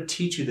 I'm going to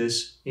teach you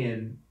this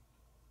in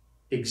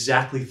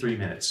exactly 3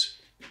 minutes.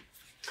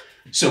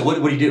 So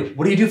what do you do?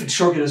 What do you do if the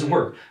shortcut doesn't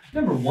work?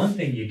 Remember, one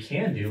thing you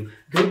can do,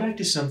 go back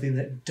to something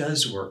that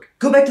does work.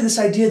 Go back to this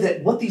idea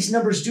that what these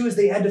numbers do is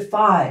they add to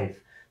 5.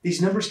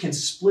 These numbers can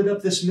split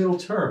up this middle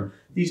term.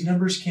 These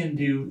numbers can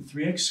do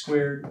 3x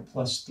squared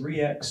plus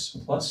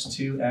 3x plus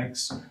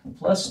 2x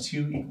plus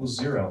 2 equals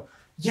 0.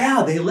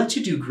 Yeah, they let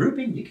you do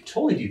grouping. You can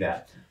totally do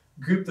that.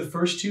 Group the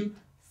first two.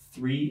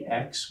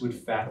 3x would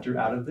factor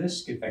out of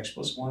this, get x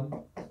plus 1.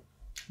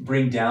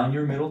 Bring down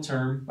your middle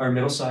term, or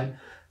middle side.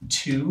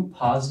 2,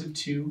 positive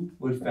 2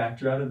 would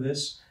factor out of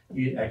this,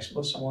 you get x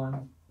plus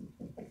 1.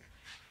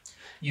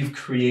 You've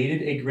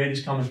created a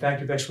greatest common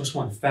factor of x plus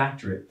 1.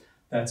 Factor it.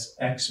 That's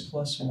x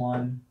plus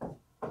 1.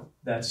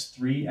 That's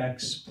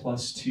 3x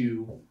plus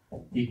 2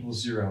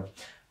 equals 0.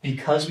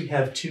 Because we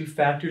have two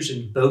factors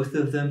and both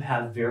of them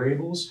have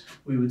variables,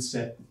 we would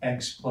set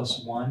x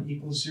plus 1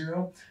 equals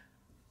 0.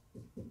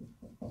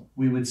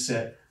 We would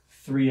set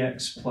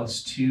 3x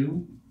plus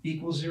 2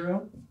 equals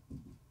 0.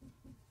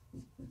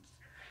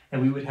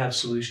 And we would have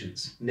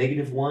solutions.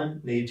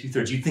 -1,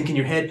 -2/3. You think in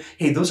your head,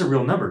 hey, those are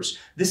real numbers.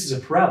 This is a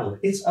parabola.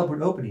 It's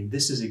upward opening.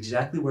 This is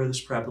exactly where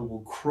this parabola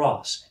will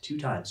cross 2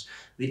 times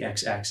the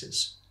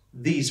x-axis.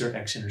 These are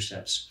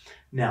x-intercepts.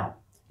 Now,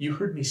 you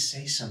heard me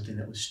say something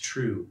that was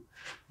true.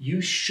 You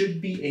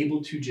should be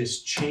able to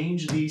just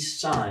change these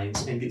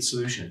signs and get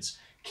solutions.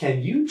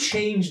 Can you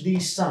change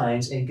these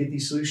signs and get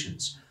these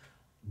solutions?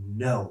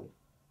 No.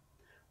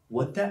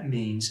 What that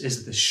means is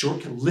that the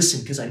shortcut,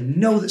 listen, because I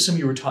know that some of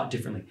you were taught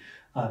differently.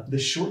 The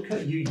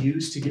shortcut you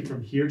use to get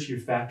from here to your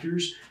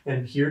factors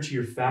and here to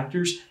your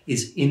factors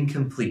is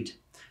incomplete.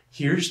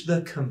 Here's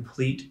the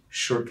complete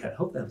shortcut. I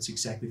hope that's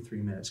exactly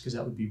 3 minutes because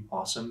that would be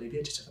awesome. Maybe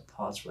I just have to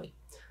pause for like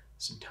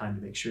some time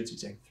to make sure it's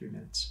exactly 3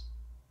 minutes.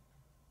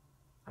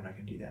 I'm not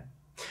going to do that.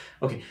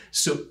 Okay,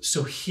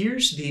 so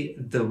here's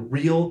the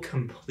real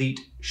complete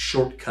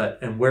shortcut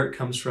and where it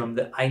comes from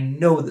that I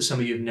know that some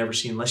of you have never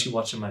seen unless you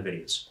watch some of my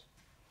videos.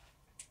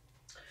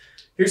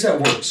 Here's how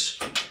it works.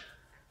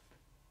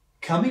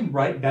 Coming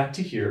right back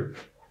to here,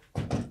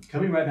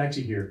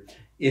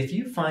 if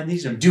you find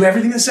these numbers, do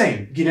everything the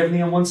same. Get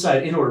everything on one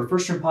side in order.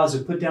 First term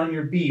positive, put down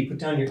your B, put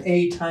down your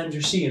A times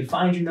your C, and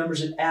find your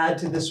numbers and add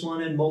to this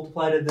one and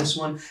multiply to this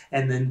one,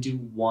 and then do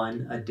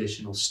one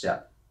additional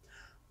step.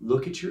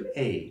 Look at your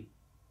A.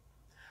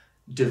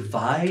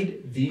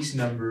 Divide these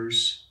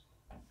numbers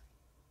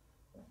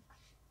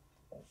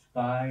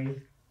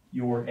by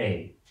your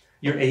A.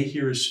 Your A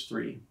here is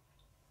 3.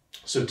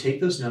 So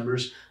take those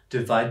numbers,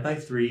 divide by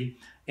 3,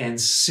 and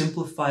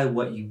simplify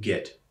what you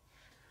get.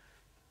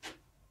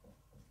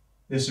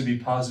 This would be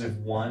positive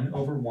 1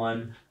 over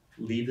 1.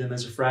 Leave them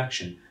as a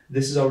fraction.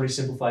 This is already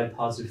simplified,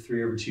 positive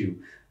 3 over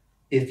 2.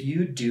 If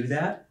you do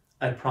that,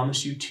 I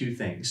promise you 2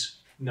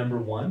 things. Number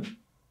 1,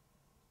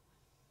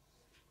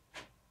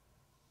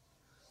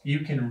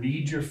 you can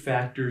read your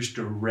factors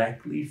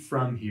directly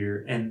from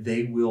here and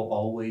they will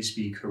always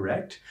be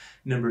correct.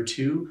 Number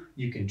 2,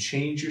 you can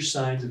change your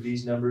signs of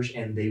these numbers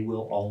and they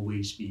will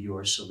always be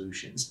your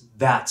solutions.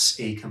 That's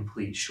a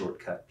complete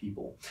shortcut,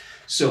 people.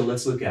 So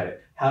let's look at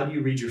it. How do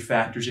you read your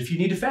factors if you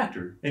need a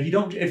factor? If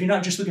you're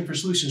not just looking for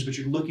solutions, but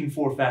you're looking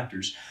for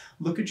factors,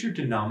 look at your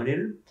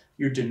denominator.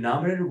 Your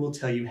denominator will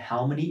tell you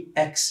how many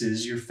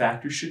x's your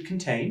factor should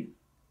contain.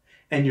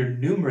 And your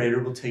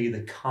numerator will tell you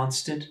the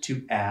constant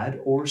to add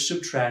or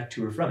subtract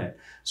to or from it.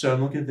 So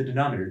I'm looking at the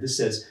denominator. This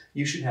says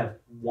you should have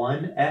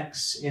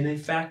 1x in a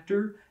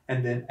factor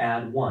and then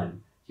add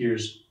 1.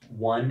 Here's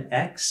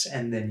 1x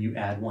and then you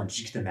add 1. Did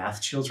you get the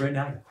math chills right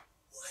now?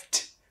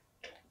 What?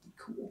 Totally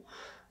cool.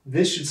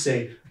 This should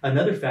say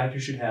another factor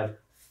should have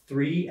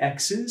 3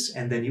 x's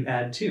and then you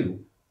add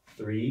 2.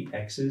 3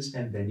 x's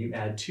and then you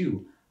add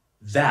 2.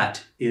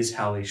 That is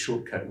how a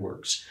shortcut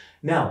works.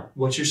 Now,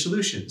 what's your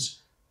solutions?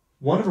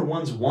 1 over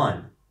 1's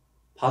 1,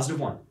 positive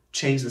 1.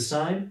 Change the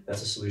sign,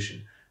 that's a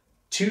solution.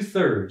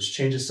 2/3,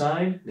 change the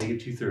sign,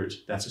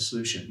 -2/3, that's a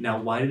solution.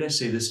 Now, why did I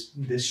say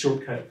this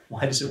shortcut,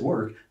 why does it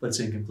work, but it's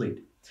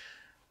incomplete?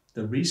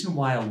 The reason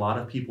why a lot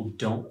of people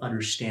don't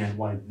understand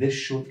why this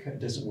shortcut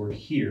doesn't work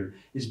here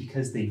is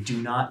because they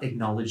do not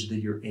acknowledge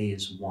that your A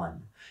is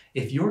 1.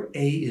 If your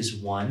A is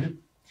 1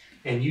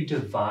 and you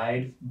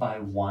divide by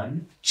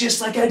 1, just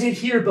like I did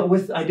here,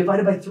 but I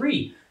divided by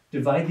 3,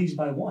 divide these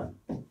by 1.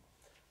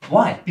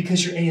 Why?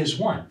 Because your A is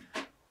 1.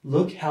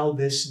 Look how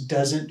this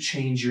doesn't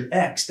change your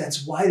x.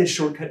 That's why the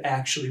shortcut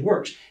actually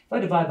works. If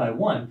I divide by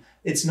 1,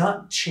 it's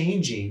not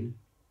changing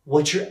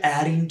what you're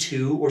adding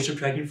to or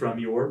subtracting from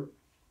your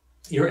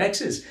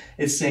x's.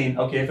 It's saying,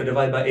 okay, if I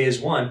divide by A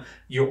is 1,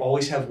 you'll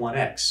always have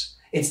 1x.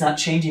 It's not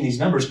changing these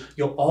numbers.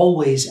 You'll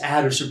always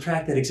add or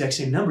subtract that exact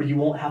same number. You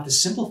won't have to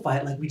simplify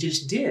it like we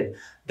just did.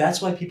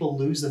 That's why people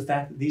lose the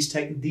fact that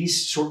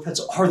these shortcuts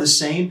are the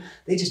same.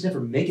 They just never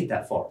make it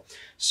that far.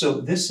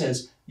 So this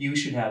says you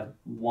should have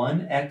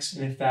 1x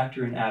in a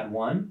factor and add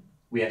 1.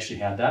 We actually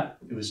had that.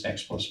 It was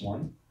x plus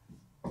 1.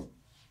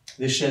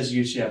 This says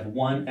you should have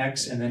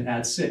 1x and then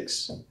add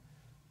 6.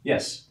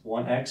 Yes,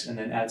 1x and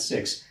then add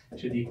 6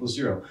 should equal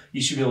 0.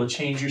 You should be able to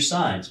change your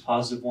signs.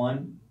 Positive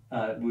 1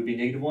 would be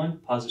negative 1.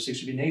 Positive 6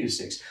 would be negative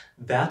 6.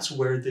 That's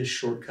where this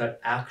shortcut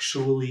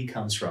actually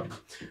comes from.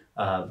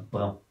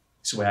 Well,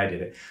 it's the way I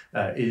did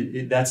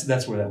it.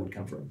 That's where that would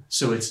come from.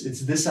 So it's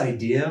this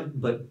idea,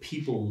 but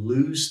people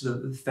lose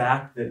the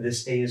fact that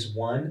this a is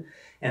 1,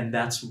 and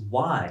that's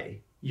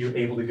why you're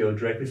able to go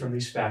directly from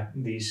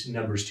these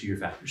numbers to your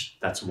factors.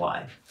 That's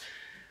why.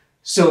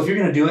 So if you're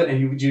going to do it and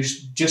you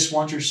just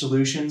want your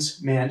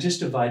solutions, man,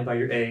 just divide by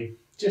your a.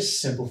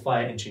 Just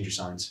simplify it and change your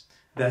signs.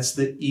 That's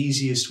the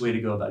easiest way to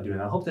go about doing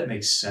it. I hope that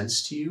makes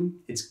sense to you.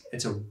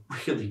 It's a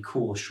really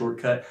cool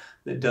shortcut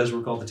that does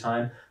work all the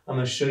time. I'm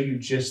going to show you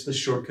just the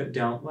shortcut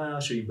down. Well,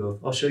 I'll show you both.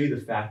 I'll show you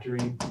the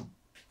factoring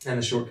and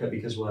the shortcut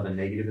because we'll have a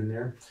negative in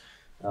there.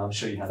 I'll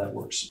show you how that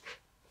works.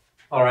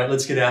 All right,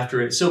 let's get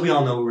after it. So we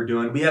all know what we're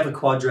doing. We have a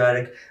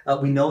quadratic.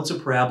 We know it's a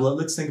parabola.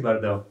 Let's think about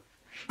it though.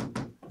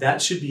 That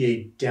should be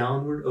a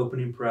downward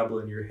opening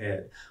parabola in your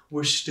head.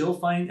 We're still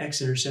finding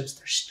x-intercepts.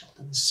 They're still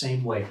done the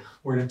same way.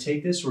 We're going to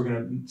take this. We're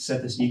going to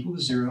set this equal to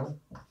 0.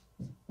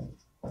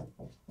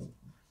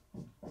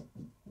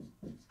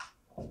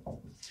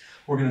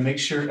 We're going to make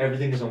sure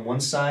everything is on one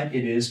side.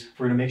 It is.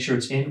 We're going to make sure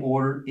it's in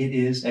order. It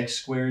is x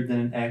squared, then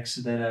an x,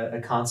 then a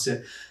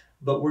constant.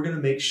 But we're going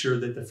to make sure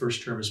that the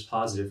first term is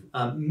positive.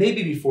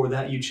 Maybe before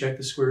that, you check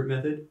the square root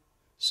method.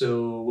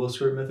 So will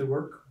square root method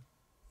work?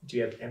 Do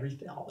you have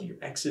everything, all your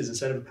x's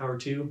instead of a power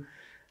 2?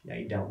 Yeah,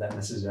 you don't. That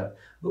messes it up.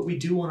 But we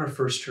do want our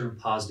first term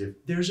positive.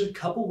 There's a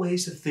couple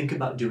ways to think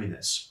about doing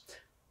this.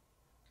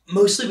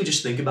 Mostly we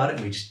just think about it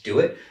and we just do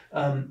it.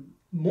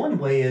 One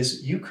way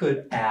is you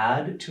could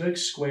add 2x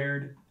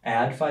squared,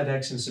 add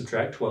 5x, and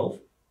subtract 12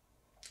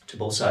 to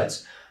both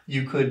sides.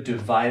 You could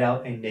divide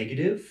out a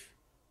negative,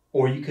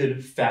 or you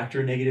could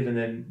factor a negative and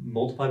then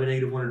multiply by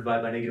 -1 or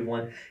divide by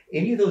 -1.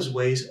 Any of those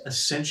ways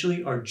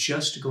essentially are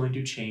just going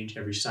to change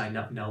every sign.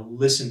 Now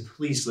listen,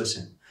 please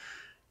listen.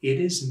 It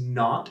is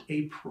not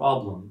a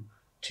problem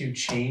to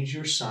change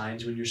your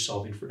signs when you're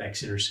solving for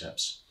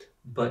x-intercepts.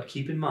 But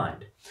keep in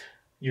mind,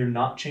 you're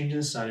not changing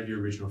the sign of your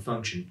original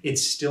function. It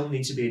still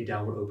needs to be a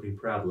downward opening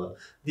parabola.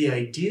 The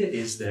idea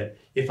is that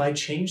if I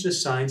change the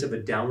signs of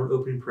a downward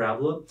opening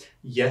parabola,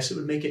 yes, it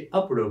would make it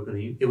upward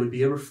opening. It would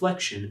be a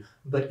reflection.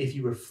 But if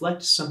you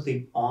reflect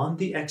something on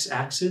the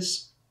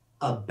x-axis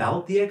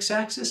about the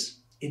x-axis,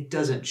 it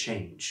doesn't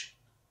change.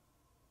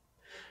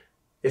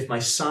 If my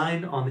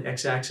sign on the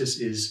x-axis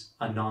is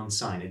a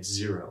non-sign, it's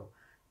 0,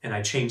 and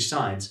I change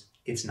signs,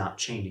 it's not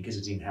changing because it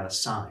doesn't even have a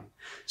sign.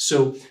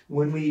 So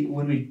when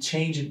we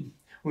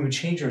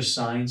change our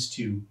signs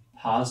to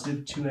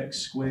positive 2x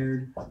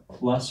squared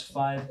plus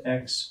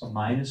 5x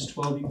minus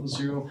 12 equals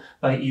 0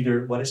 by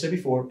either what I said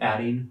before,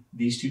 adding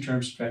these two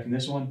terms, subtracting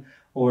this one,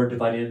 or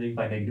dividing everything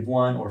by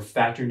 -1, or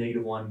factoring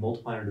 -1,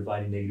 multiplying or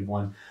dividing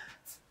 -1,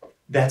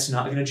 that's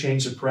not going to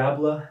change the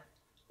parabola,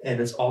 and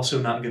it's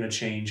also not going to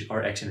change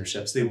our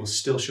x-intercepts. They will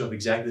still show up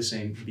exactly the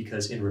same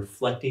because in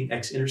reflecting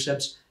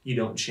x-intercepts, you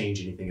don't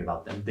change anything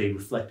about them. They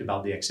reflect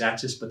about the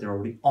x-axis, but they're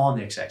already on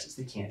the x-axis.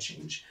 They can't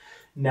change.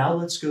 Now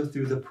let's go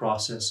through the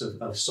process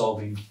of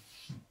solving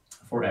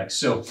for x.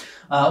 So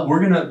we're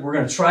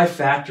gonna try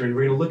factoring.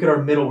 We're gonna look at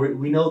our middle.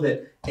 We know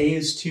that a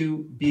is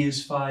 2, b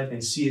is 5,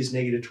 and c is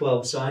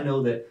 -12. So I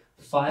know that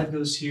 5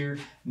 goes here,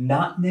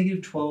 not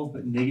 -12,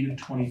 but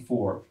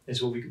 -24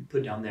 is what we could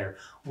put down there.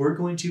 We're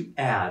going to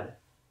add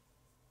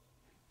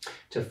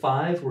to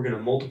 5. We're going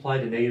to multiply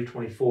to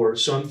 -24.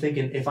 So I'm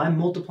thinking if I'm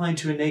multiplying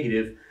to a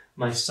negative,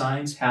 my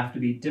signs have to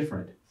be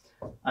different.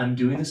 I'm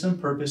doing this on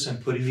purpose. I'm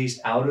putting these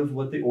out of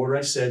what the order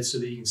I said so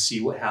that you can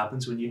see what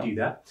happens when you do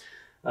that.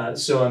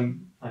 So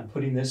I'm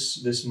putting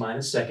this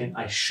minus second.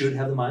 I should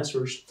have the minus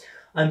first.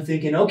 I'm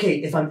thinking,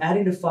 okay, if I'm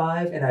adding to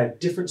 5 and I have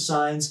different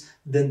signs,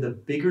 then the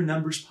bigger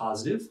number's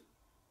positive,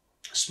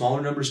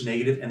 smaller number's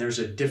negative, and there's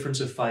a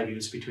difference of 5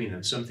 units between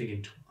them. So I'm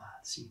thinking,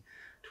 let's see,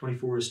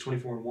 24 is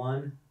 24 and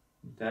 1.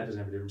 That doesn't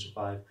have a difference of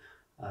 5.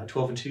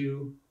 12 and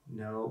 2,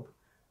 nope.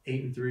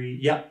 8 and 3,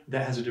 yeah,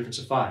 that has a difference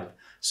of 5.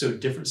 So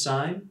different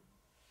sign,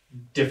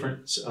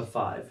 difference of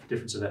 5,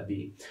 difference of that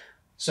b.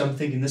 So I'm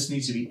thinking this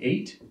needs to be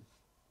 8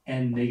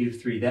 and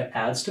 -3. That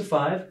adds to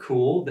 5,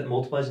 cool. That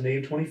multiplies to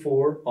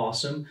 -24,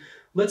 awesome.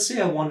 Let's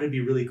say I wanted to be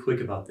really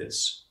quick about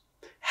this.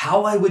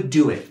 How I would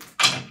do it,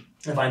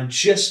 if I'm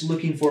just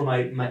looking for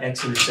my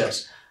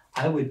x-intercepts,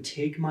 I would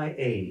take my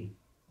a,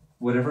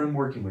 whatever I'm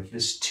working with,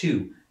 this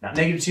 2, not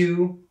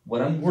 -2,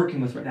 what I'm working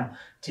with right now.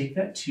 Take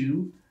that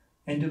 2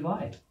 and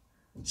divide.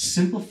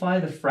 Simplify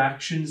the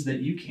fractions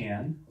that you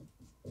can.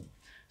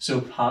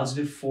 So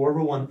positive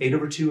 4/1,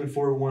 8/2 and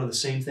 4/1 are the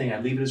same thing. I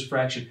leave it as a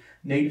fraction.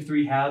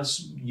 -3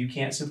 halves, you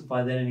can't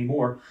simplify that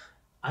anymore.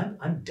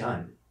 I'm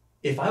done.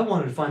 if I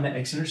wanted to find that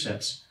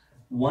x-intercepts,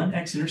 one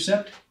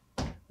x-intercept,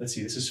 let's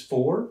see, this is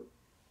 4,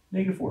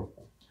 negative 4.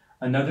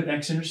 Another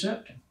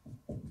x-intercept,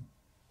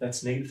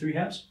 that's negative 3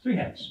 halves, 3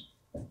 halves.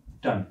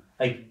 Done.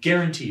 I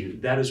guarantee you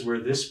that is where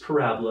this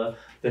parabola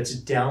that's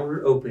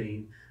downward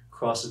opening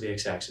crosses the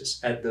x-axis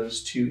at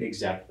those two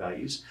exact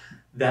values.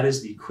 That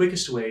is the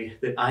quickest way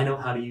that I know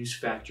how to use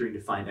factoring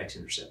to find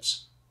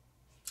x-intercepts.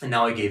 And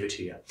now I gave it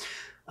to you.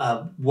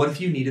 What if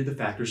you needed the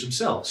factors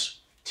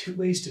themselves? 2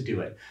 ways to do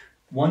it.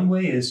 One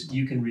way is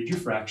you can read your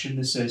fraction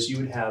that says you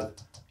would have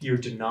your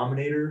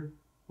denominator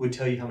would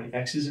tell you how many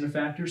x's in a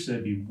factor, so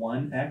that'd be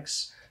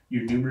 1x.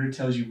 Your numerator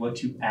tells you what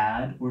to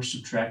add or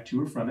subtract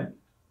to or from it.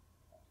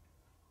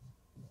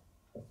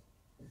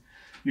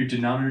 Your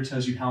denominator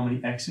tells you how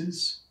many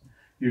x's.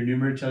 Your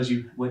numerator tells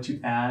you what to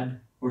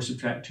add or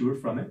subtract to or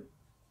from it.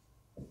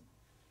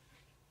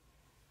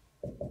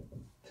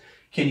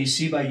 Can you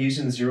see by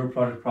using the zero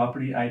product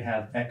property, I'd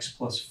have x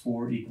plus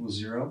 4 equals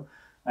 0.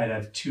 I'd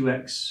have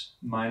 2x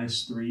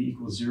minus 3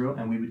 equals 0,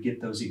 and we would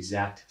get those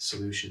exact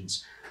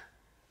solutions.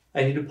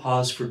 I need to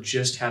pause for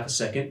just half a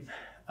second,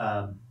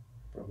 or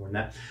more than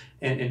that,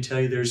 and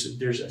tell you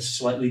there's a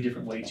slightly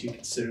different way to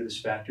consider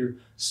this factor.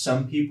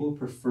 Some people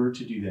prefer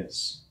to do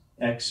this,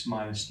 x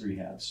minus 3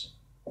 halves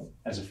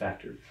as a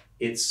factor.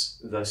 It's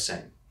the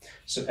same.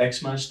 So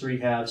x minus 3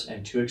 halves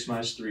and 2x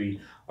minus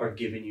 3 are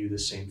giving you the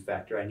same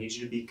factor. I need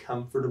you to be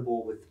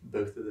comfortable with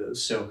both of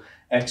those. So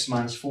x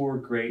minus 4,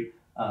 great.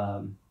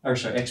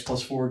 X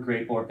plus 4,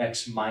 great, or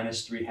x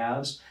minus 3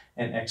 halves,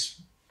 and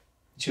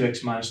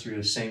 2x minus 3 are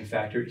the same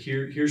factor.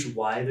 Here's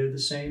why they're the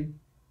same.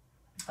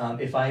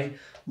 If I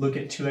look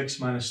at 2x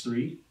minus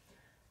 3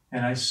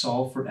 and I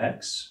solve for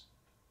x,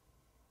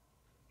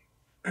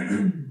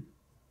 and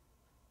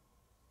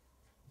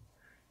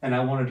I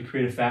wanted to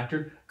create a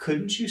factor,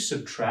 couldn't you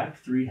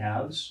subtract 3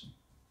 halves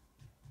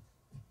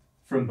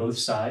from both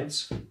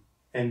sides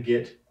and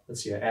get,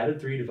 let's see, I added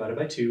 3 divided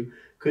by 2.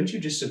 Couldn't you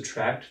just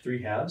subtract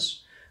 3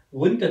 halves?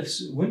 Wouldn't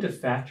a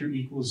factor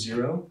equal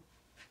 0?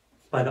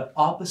 By the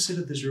opposite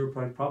of the zero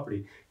product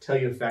property, tell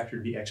you a factor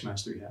to be x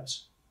minus 3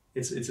 halves.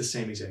 It's the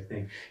same exact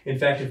thing. In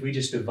fact, if we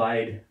just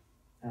divide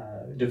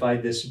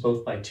this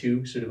both by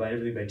 2, so divide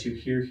everything by 2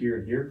 here, here,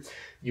 and here,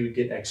 you would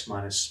get x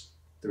minus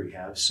 3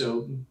 halves.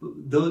 So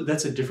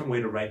that's a different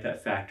way to write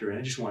that factor, and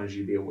I just wanted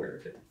you to be aware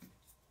of it.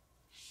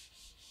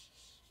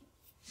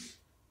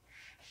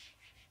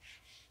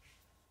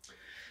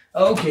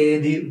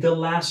 Okay, the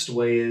last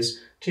way is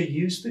to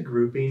use the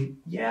grouping.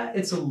 Yeah,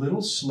 it's a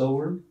little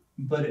slower,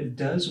 but it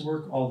does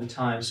work all the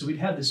time. So we'd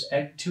have this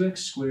 2x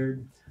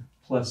squared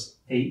plus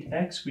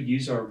 8x. We'd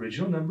use our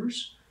original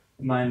numbers,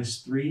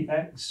 minus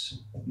 3x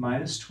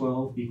minus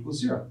 12 equals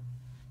 0.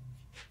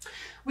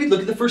 We'd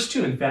look at the first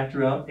two and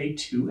factor out a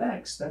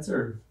 2x. That's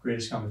our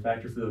greatest common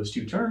factor for those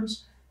two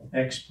terms,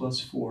 x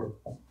plus 4.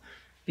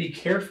 Be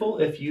careful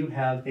if you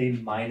have a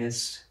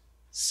minus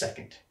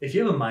second. If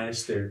you have a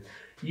minus there,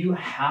 you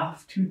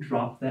have to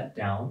drop that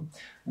down.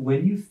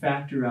 When you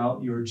factor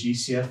out your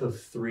GCF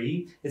of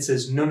 3, it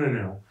says,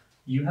 no.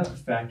 You have to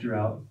factor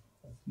out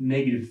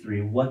negative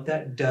 3. What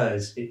that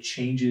does, it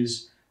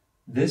changes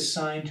this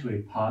sign to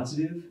a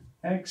positive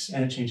x,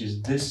 and it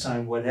changes this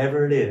sign,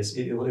 whatever it is,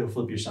 it'll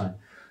flip your sign.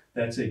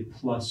 That's a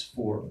plus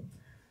 4.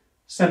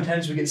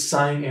 Sometimes we get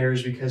sign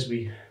errors because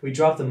we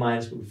drop the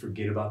minus, but we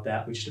forget about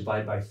that. We just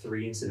divide by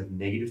 3 instead of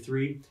negative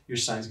 3. Your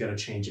sign's got to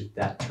change if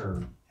that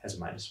term has a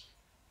minus.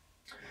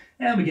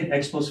 And we get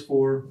x plus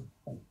 4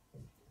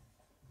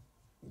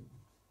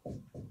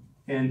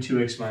 and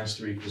 2x minus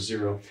 3 equals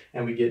 0.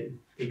 And we get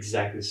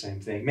exactly the same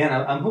thing. Man,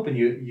 I'm hoping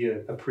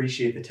you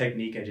appreciate the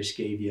technique I just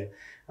gave you.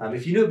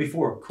 If you knew it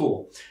before,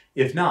 cool.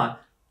 If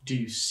not, do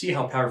you see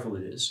how powerful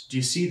it is? Do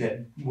you see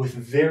that with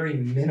very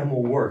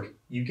minimal work,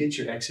 you get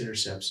your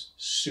x-intercepts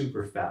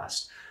super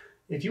fast?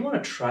 If you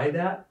want to try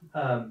that,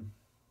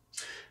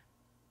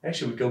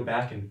 actually, we go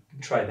back and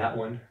try that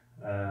one.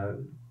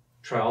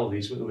 Try all of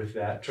these with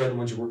that. Try the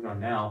ones you're working on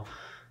now.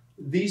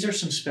 These are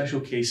some special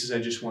cases I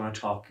just want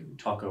to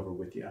talk over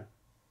with you.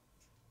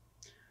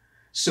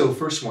 So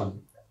first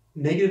one,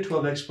 negative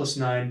 12x plus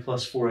 9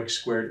 plus 4x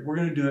squared. We're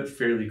going to do it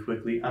fairly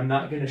quickly. I'm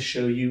not going to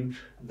show you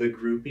the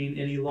grouping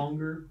any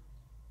longer.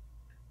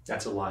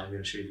 That's a lie. I'm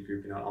going to show you the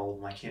grouping on all of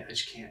them. I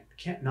just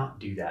can't not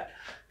do that.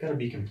 Got to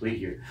be complete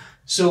here.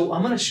 So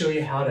I'm going to show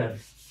you how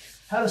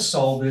to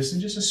solve this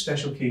in just a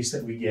special case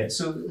that we get.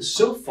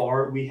 So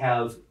far we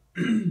have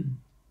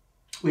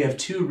we have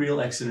 2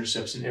 real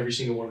x-intercepts in every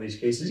single one of these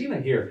cases.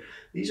 Even here,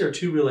 these are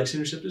 2 real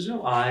x-intercepts. There's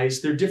no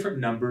i's. They're different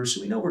numbers,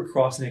 so we know we're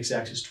crossing the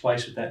x-axis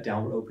twice with that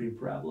downward opening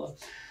parabola.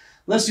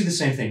 Let's do the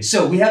same thing.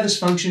 So we have this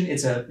function.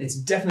 It's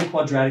definitely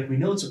quadratic. We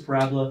know it's a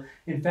parabola.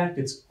 In fact,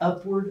 it's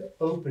upward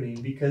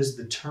opening because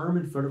the term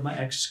in front of my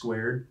x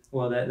squared,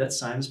 well, that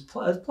sign is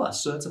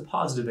plus, so that's a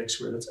positive x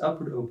squared. That's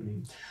upward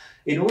opening.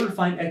 In order to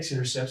find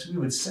x-intercepts, we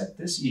would set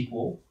this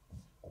equal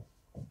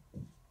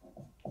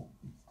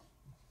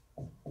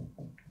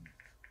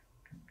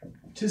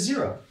to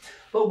 0.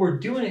 But we're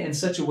doing it in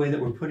such a way that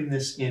we're putting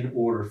this in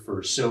order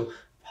first. So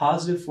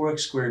positive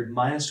 4x squared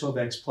minus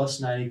 12x plus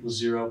 9 equals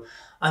 0.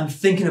 I'm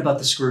thinking about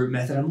the square root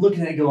method. I'm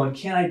looking at it going,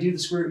 can I do the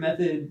square root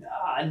method?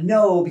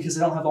 No, because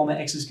I don't have all my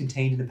x's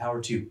contained in the power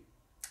 2.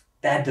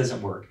 That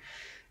doesn't work.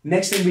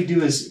 Next thing we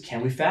do is,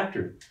 can we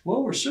factor?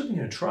 Well, we're certainly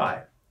going to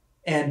try.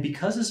 And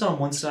because it's on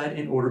one side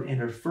in order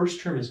and our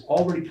first term is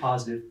already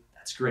positive,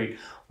 that's great.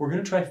 We're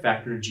going to try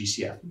factoring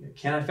GCF.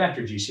 Can I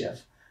factor GCF?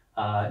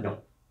 No.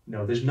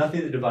 No, there's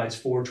nothing that divides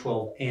 4,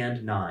 12,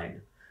 and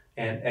 9,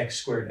 and x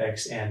squared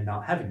x and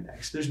not having an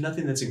x. There's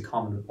nothing that's in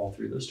common with all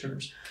three of those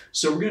terms.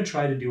 So we're going to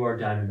try to do our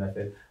diamond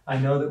method. I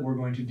know that we're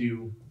going to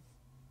do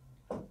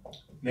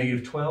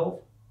negative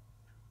 12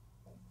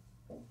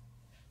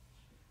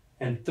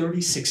 and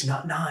 36,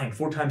 not 9.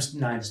 4 times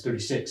 9 is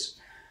 36.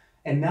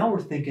 And now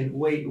we're thinking,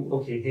 wait,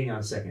 okay, hang on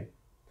a second.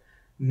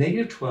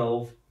 Negative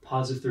 12,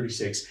 positive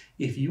 36.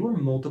 If you are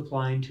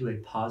multiplying to a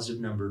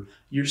positive number,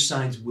 your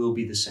signs will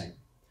be the same.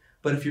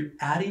 But if you're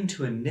adding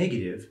to a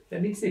negative,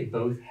 that means they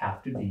both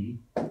have to be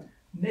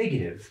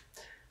negative.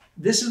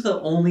 This is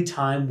the only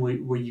time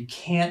where you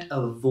can't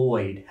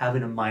avoid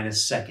having a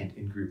minus second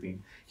in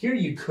grouping. Here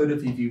you could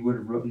have if you would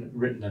have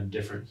written them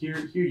different. Here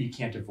you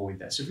can't avoid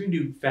that. So if you're going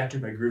to do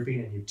factoring by grouping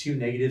and you have two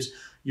negatives,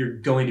 you're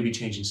going to be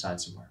changing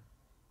signs somewhere.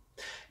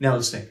 Now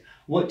let's think.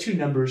 What two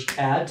numbers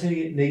add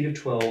to negative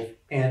 12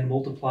 and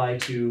multiply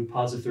to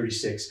positive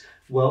 36?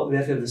 Well, they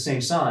have to have the same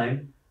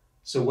sign.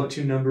 So what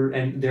two number,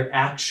 and they're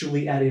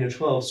actually adding a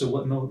 12, so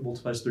what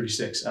multiplies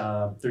 36?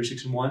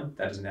 36 and 1,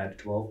 that doesn't add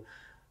to 12.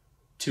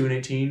 2 and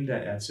 18,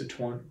 that adds to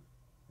 20.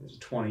 That's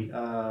 20.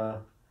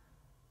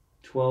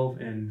 12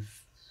 and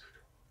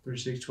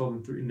 36, 12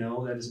 and 3,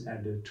 no, that doesn't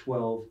add to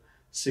 12.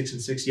 6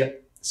 and 6,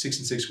 yep, 6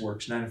 and 6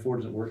 works. 9 and 4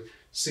 doesn't work.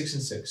 6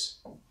 and 6.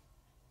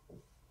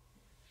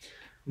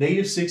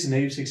 Negative 6 and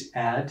negative 6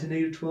 add to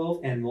negative 12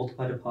 and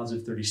multiply to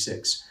positive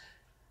 36.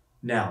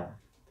 Now,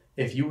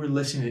 if you were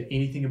listening to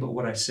anything about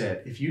what I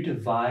said, if you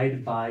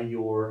divide by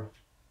your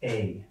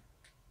A,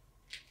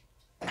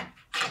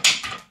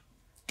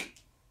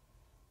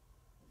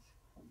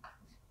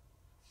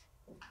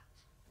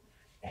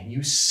 and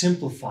you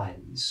simplify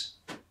these,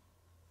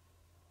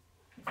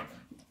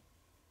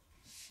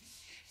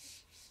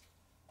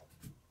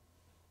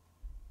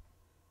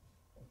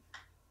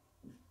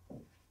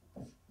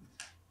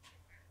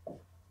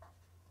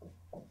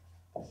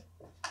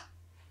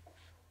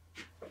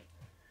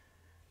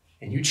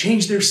 and you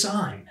change their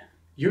sign,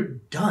 you're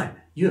done.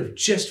 You have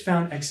just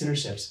found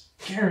x-intercepts.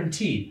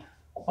 Guaranteed.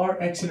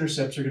 Our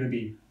x-intercepts are going to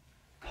be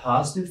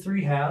positive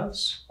 3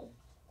 halves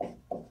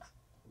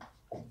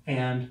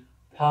and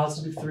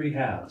positive 3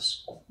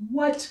 halves.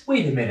 What?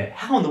 Wait a minute.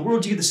 How in the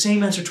world do you get the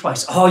same answer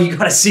twice? Oh, you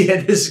got to see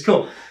it. This is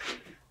cool.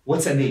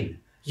 What's that mean?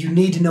 You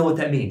need to know what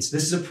that means.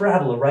 This is a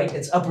parabola, right?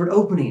 It's upward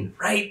opening,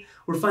 right?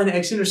 We're finding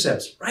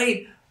x-intercepts,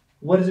 right?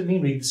 What does it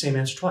mean when you get the same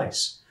answer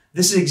twice?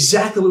 This is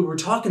exactly what we were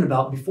talking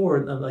about before,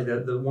 like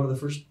one of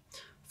the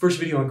first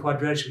video on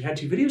quadratics we had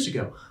 2 videos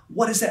ago.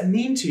 What does that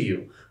mean to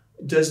you?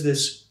 Does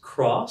this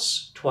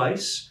cross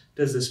twice?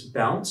 Does this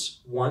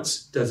bounce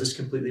once? Does this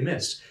completely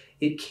miss?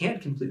 It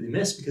can't completely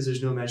miss because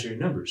there's no imaginary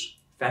numbers.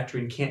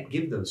 Factoring can't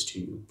give those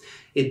to you.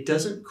 It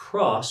doesn't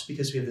cross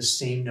because we have the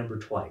same number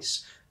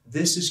twice.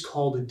 This is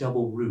called a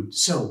double root.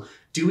 So,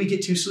 do we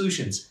get 2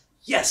 solutions?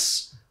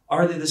 Yes.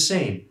 Are they the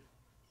same?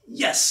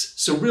 Yes.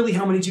 So really,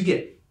 how many do you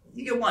get?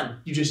 You get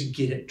 1. You just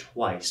get it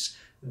twice.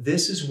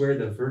 This is where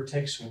the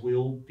vertex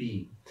will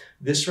be.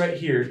 This right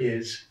here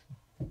is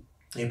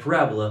a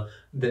parabola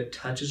that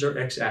touches our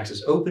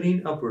x-axis,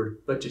 opening upward,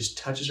 but just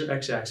touches our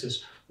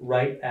x-axis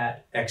right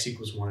at x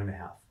equals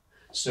 1.5.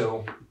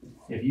 So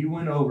if you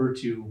went over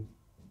to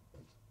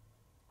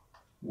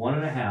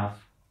 1.5,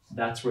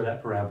 that's where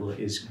that parabola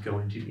is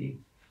going to be.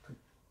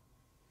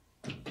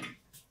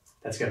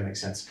 That's got to make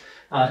sense.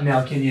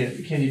 Now, can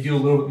you do a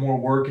little bit more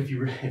work if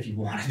you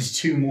wanted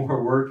to do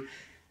more work?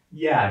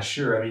 Yeah,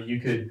 sure. I mean,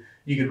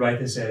 you could write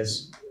this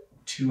as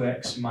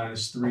 2x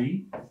minus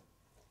 3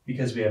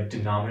 because we have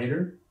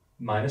denominator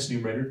minus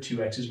numerator.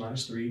 2x is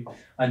minus 3.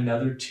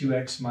 Another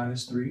 2x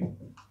minus 3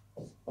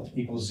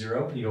 equals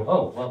 0. And you go,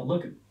 oh, well,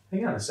 look.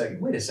 Hang on a second.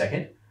 Wait a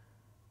second.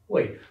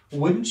 Wait,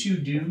 wouldn't you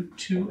do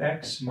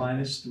 2x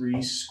minus 3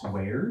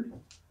 squared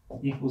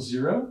equals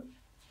 0?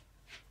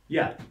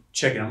 Yeah,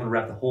 check it. I'm gonna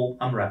wrap all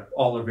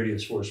our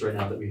videos for us right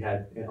now that we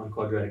had on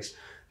quadratics.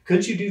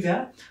 Could you do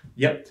that?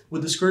 Yep.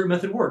 Would the square root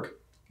method work?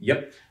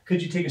 Yep.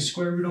 Could you take a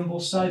square root on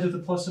both sides of the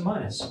plus and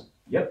minus?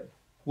 Yep.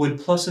 Would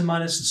plus and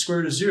minus the square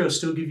root of 0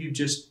 still give you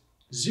just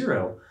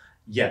 0?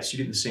 Yes, you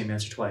get the same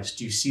answer twice.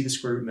 Do you see the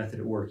square root method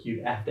at work?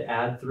 You'd have to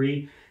add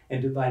 3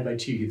 and divide by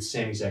 2. You get the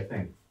same exact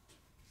thing.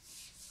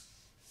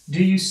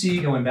 Do you see,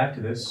 going back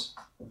to this,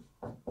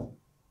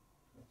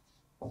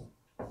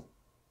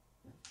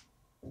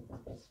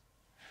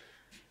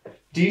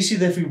 do you see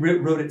that if we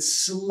wrote it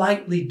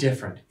slightly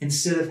different,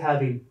 instead of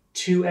having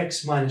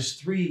 2x minus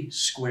 3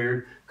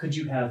 squared, could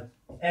you have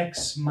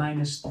x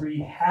minus 3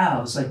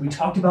 halves like we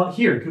talked about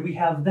here? Could we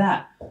have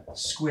that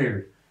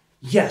squared?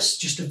 Yes,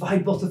 just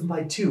divide both of them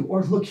by 2.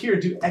 Or look here,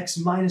 do x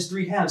minus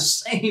 3 halves,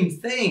 same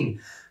thing.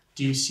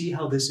 Do you see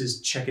how this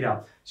is, check it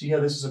out. See how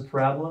this is a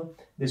parabola?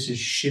 This is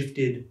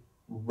shifted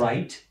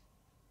right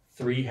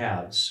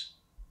 3/2.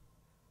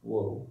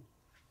 Whoa.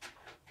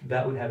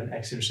 That would have an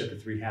x-intercept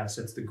of 3/2.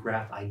 That's the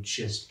graph I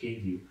just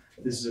gave you.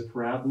 This is a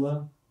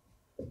parabola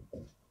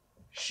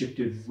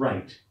shifted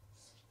right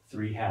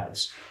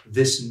 3/2.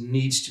 This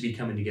needs to be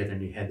coming together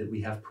in your head, that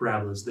we have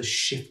parabolas, the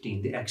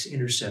shifting, the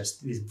x-intercepts,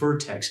 these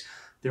vertex.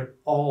 They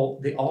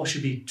all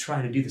should be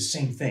trying to do the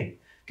same thing.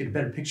 Get a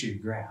better picture of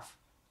your graph.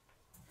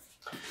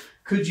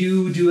 Could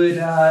you do it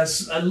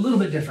a little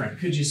bit different?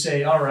 Could you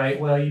say, all right,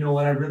 well, you know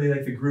what, I really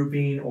like the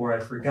grouping, or I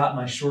forgot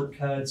my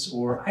shortcuts,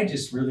 or I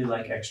just really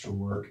like extra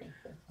work.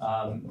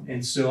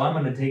 And so I'm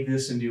going to take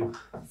this and do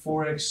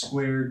 4x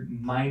squared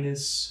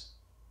minus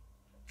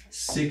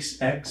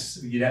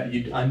 6x.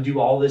 You'd undo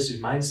all this, is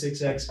minus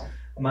 6x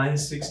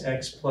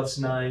plus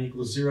 9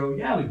 equals 0.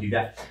 Yeah, we can do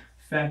that.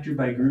 Factor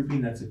by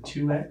grouping, that's a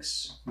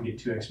 2x. We get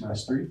 2x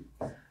minus 3.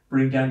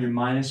 Bring down your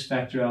minus,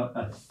 factor out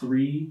a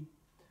 3,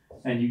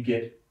 and you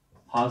get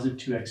positive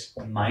 2x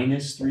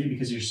minus 3,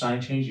 because of your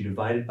sign change, you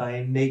divided by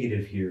a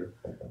negative here,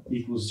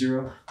 equals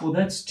 0. Well,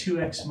 that's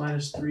 2x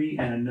minus 3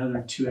 and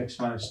another 2x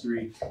minus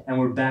 3. And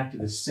we're back to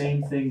the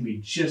same thing we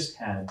just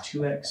had,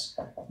 2x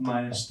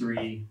minus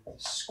 3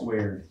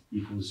 squared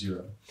equals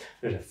 0.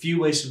 There's a few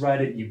ways to write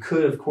it. You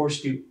could, of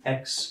course, do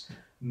x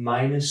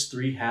minus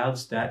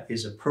 3/2. That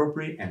is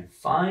appropriate and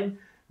fine.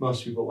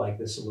 Most people like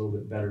this a little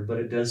bit better, but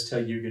it does tell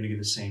you you're going to get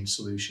the same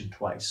solution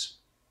twice.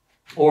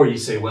 Or you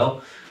say,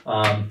 well,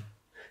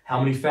 how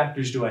many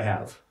factors do I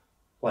have?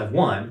 Well, I have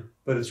 1,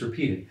 but it's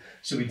repeated.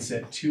 So we'd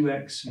set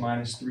 2x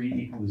minus 3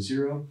 equals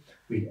 0.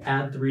 We'd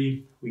add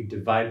 3, we'd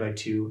divide by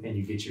 2, and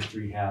you get your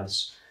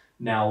 3/2.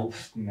 Now,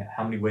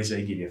 how many ways did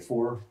I give you?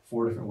 Four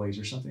different ways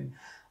or something.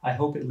 I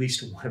hope at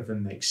least one of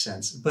them makes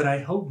sense, but I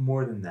hope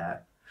more than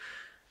that.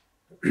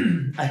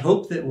 I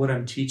hope that what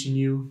I'm teaching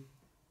you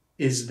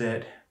is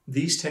that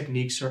these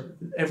techniques are,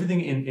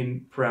 everything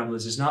in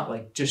parabolas is not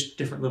like just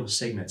different little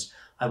segments.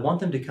 I want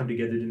them to come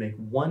together to make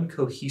one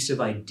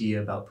cohesive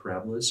idea about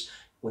parabolas,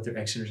 what their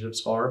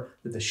x-intercepts are,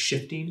 that the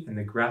shifting and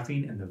the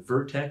graphing and the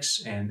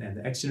vertex and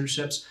the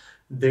x-intercepts,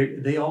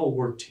 they all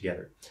work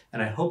together.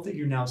 And I hope that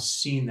you're now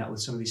seeing that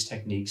with some of these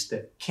techniques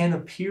that can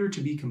appear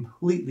to be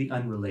completely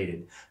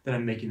unrelated, that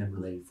I'm making them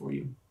related for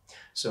you.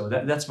 So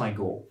that's my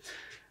goal.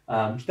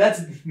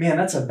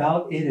 That's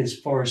about it as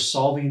far as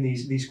solving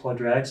these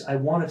quadratics. I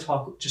want to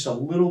talk just a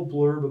little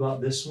blurb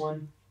about this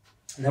one,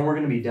 and then we're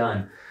going to be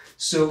done.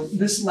 So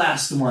this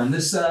last one,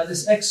 this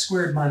x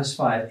squared minus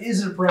 5,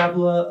 is it a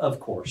parabola? Of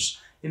course.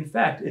 In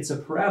fact, it's a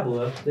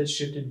parabola that's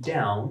shifted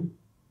down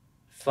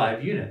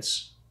 5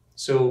 units.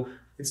 So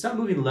it's not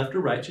moving left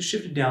or right, just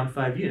shifted down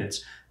 5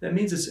 units. That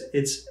means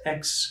its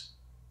x,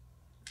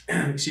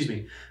 excuse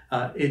me,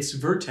 its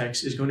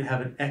vertex is going to have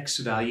an x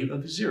value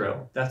of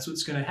 0. That's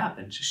what's going to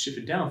happen, just shift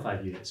it down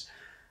 5 units.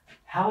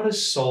 How to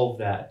solve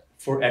that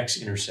for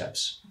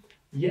x-intercepts?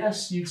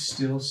 Yes, you'd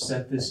still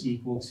set this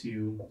equal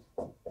to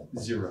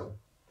 0.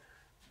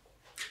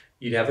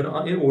 You'd have it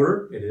in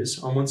order. It is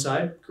on one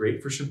side.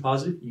 Great for some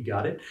positive. You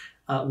got it.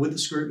 Would the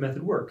square root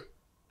method work?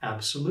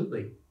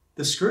 Absolutely.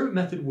 The square root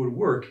method would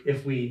work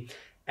if we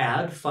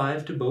add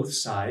 5 to both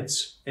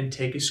sides and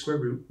take a square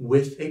root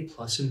with a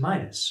plus and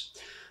minus.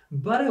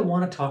 But I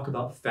want to talk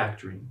about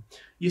factoring.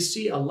 You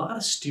see, a lot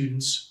of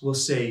students will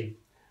say,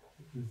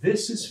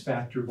 this is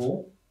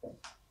factorable.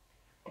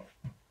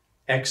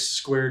 X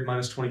squared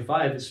minus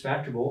 25 is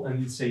factorable. And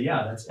you'd say,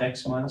 yeah, that's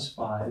x minus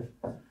 5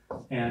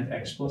 and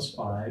x plus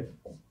 5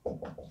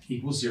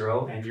 equals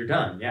 0, and you're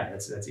done. Yeah,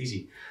 that's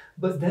easy.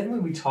 But then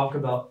when we talk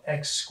about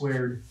x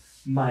squared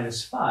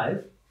minus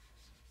 5,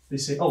 they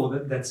say, oh,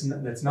 well, that's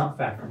not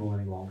factorable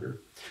any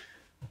longer.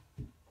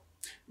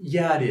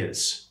 Yeah, it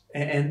is.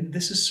 And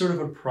this is sort of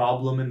a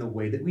problem in the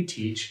way that we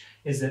teach,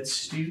 is that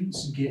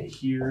students get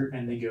here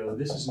and they go,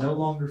 this is no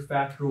longer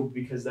factorable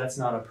because that's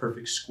not a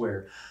perfect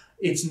square.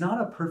 It's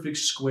not a perfect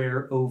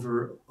square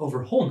over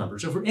whole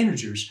numbers, over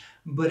integers,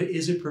 but it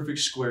is a perfect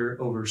square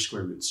over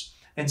square roots.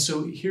 And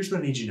so here's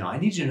what I need you to know. I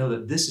need you to know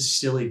that this is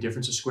still a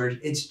difference of squares.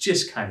 It's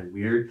just kind of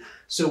weird.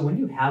 So when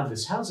you have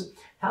this, how's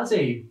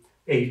a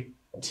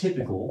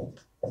typical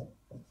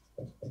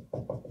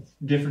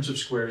difference of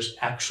squares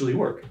actually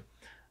work?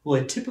 Well,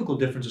 a typical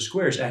difference of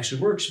squares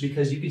actually works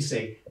because you can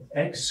say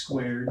x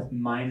squared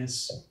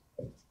minus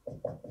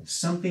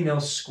something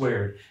else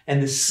squared.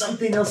 And the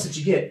something else that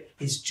you get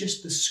is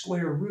just the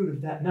square root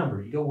of that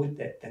number. You go with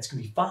that, that's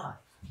going to be 5.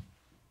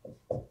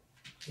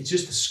 It's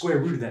just the square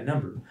root of that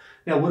number.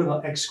 Now, what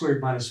about x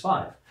squared minus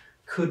 5?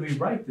 Could we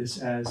write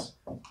this as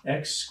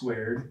x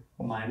squared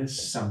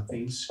minus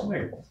something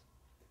squared?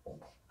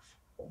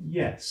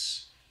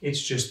 Yes,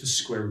 it's just the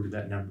square root of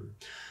that number.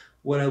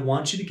 What I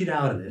want you to get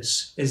out of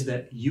this is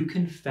that you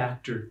can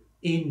factor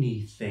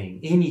anything,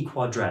 any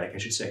quadratic, I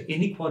should say,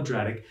 any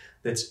quadratic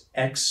that's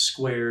x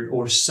squared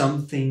or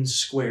something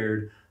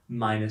squared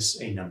minus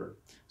a number.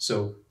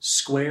 So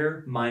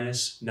square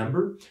minus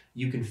number,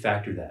 you can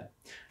factor that.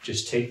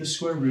 Just take the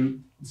square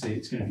root and say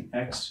it's going to be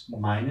x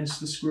minus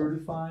the square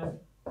root of 5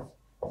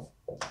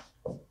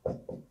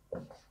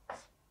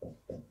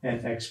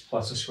 and x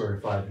plus the square root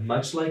of 5.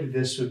 Much like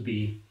this would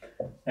be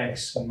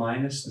x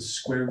minus the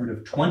square root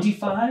of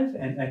 25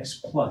 and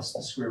x plus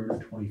the square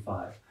root of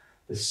 25.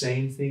 The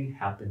same thing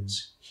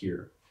happens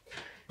here.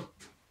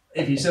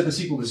 If you set this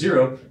equal to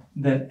 0,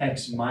 then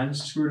x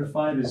minus the square root of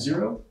 5 is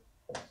 0,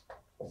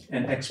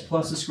 and x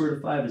plus the square root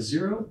of 5 is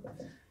 0,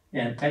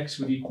 and x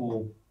would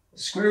equal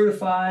square root of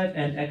 5,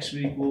 and x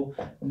would equal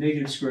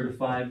negative square root of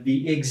 5.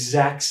 The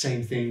exact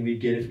same thing we'd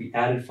get if we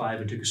added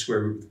 5 and took a square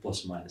root with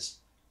plus or minus.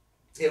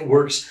 It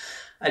works.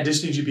 I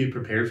just need you to be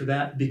prepared for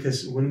that,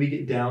 because when we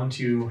get down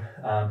to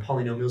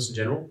polynomials in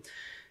general,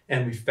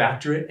 and we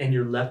factor it, and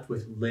you're left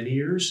with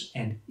linears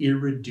and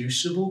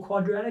irreducible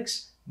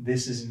quadratics,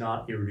 this is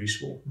not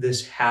irreducible.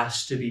 This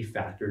has to be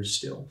factored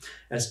still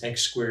as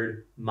x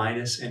squared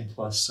minus and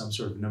plus some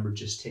sort of number.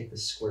 Just take the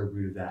square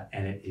root of that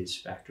and it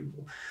is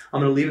factorable. I'm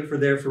going to leave it for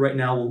there for right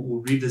now.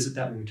 We'll revisit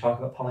that when we talk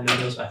about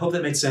polynomials. I hope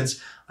that made sense.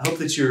 I hope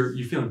that you're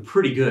feeling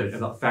pretty good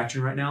about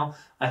factoring right now.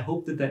 I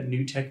hope that that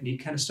new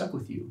technique kind of stuck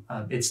with you.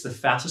 It's the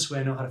fastest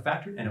way I know how to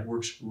factor, and it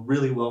works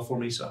really well for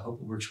me, so I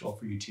hope it works well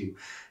for you too.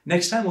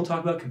 Next time we'll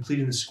talk about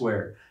completing the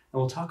square, and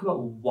we'll talk about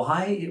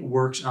why it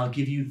works, and I'll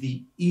give you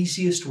the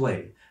easiest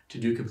way to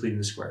do completing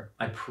the square.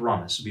 I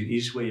promise it'll be the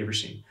easiest way you've ever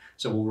seen.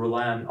 So we'll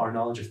rely on our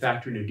knowledge of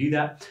factoring to do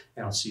that,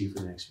 and I'll see you for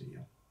the next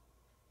video.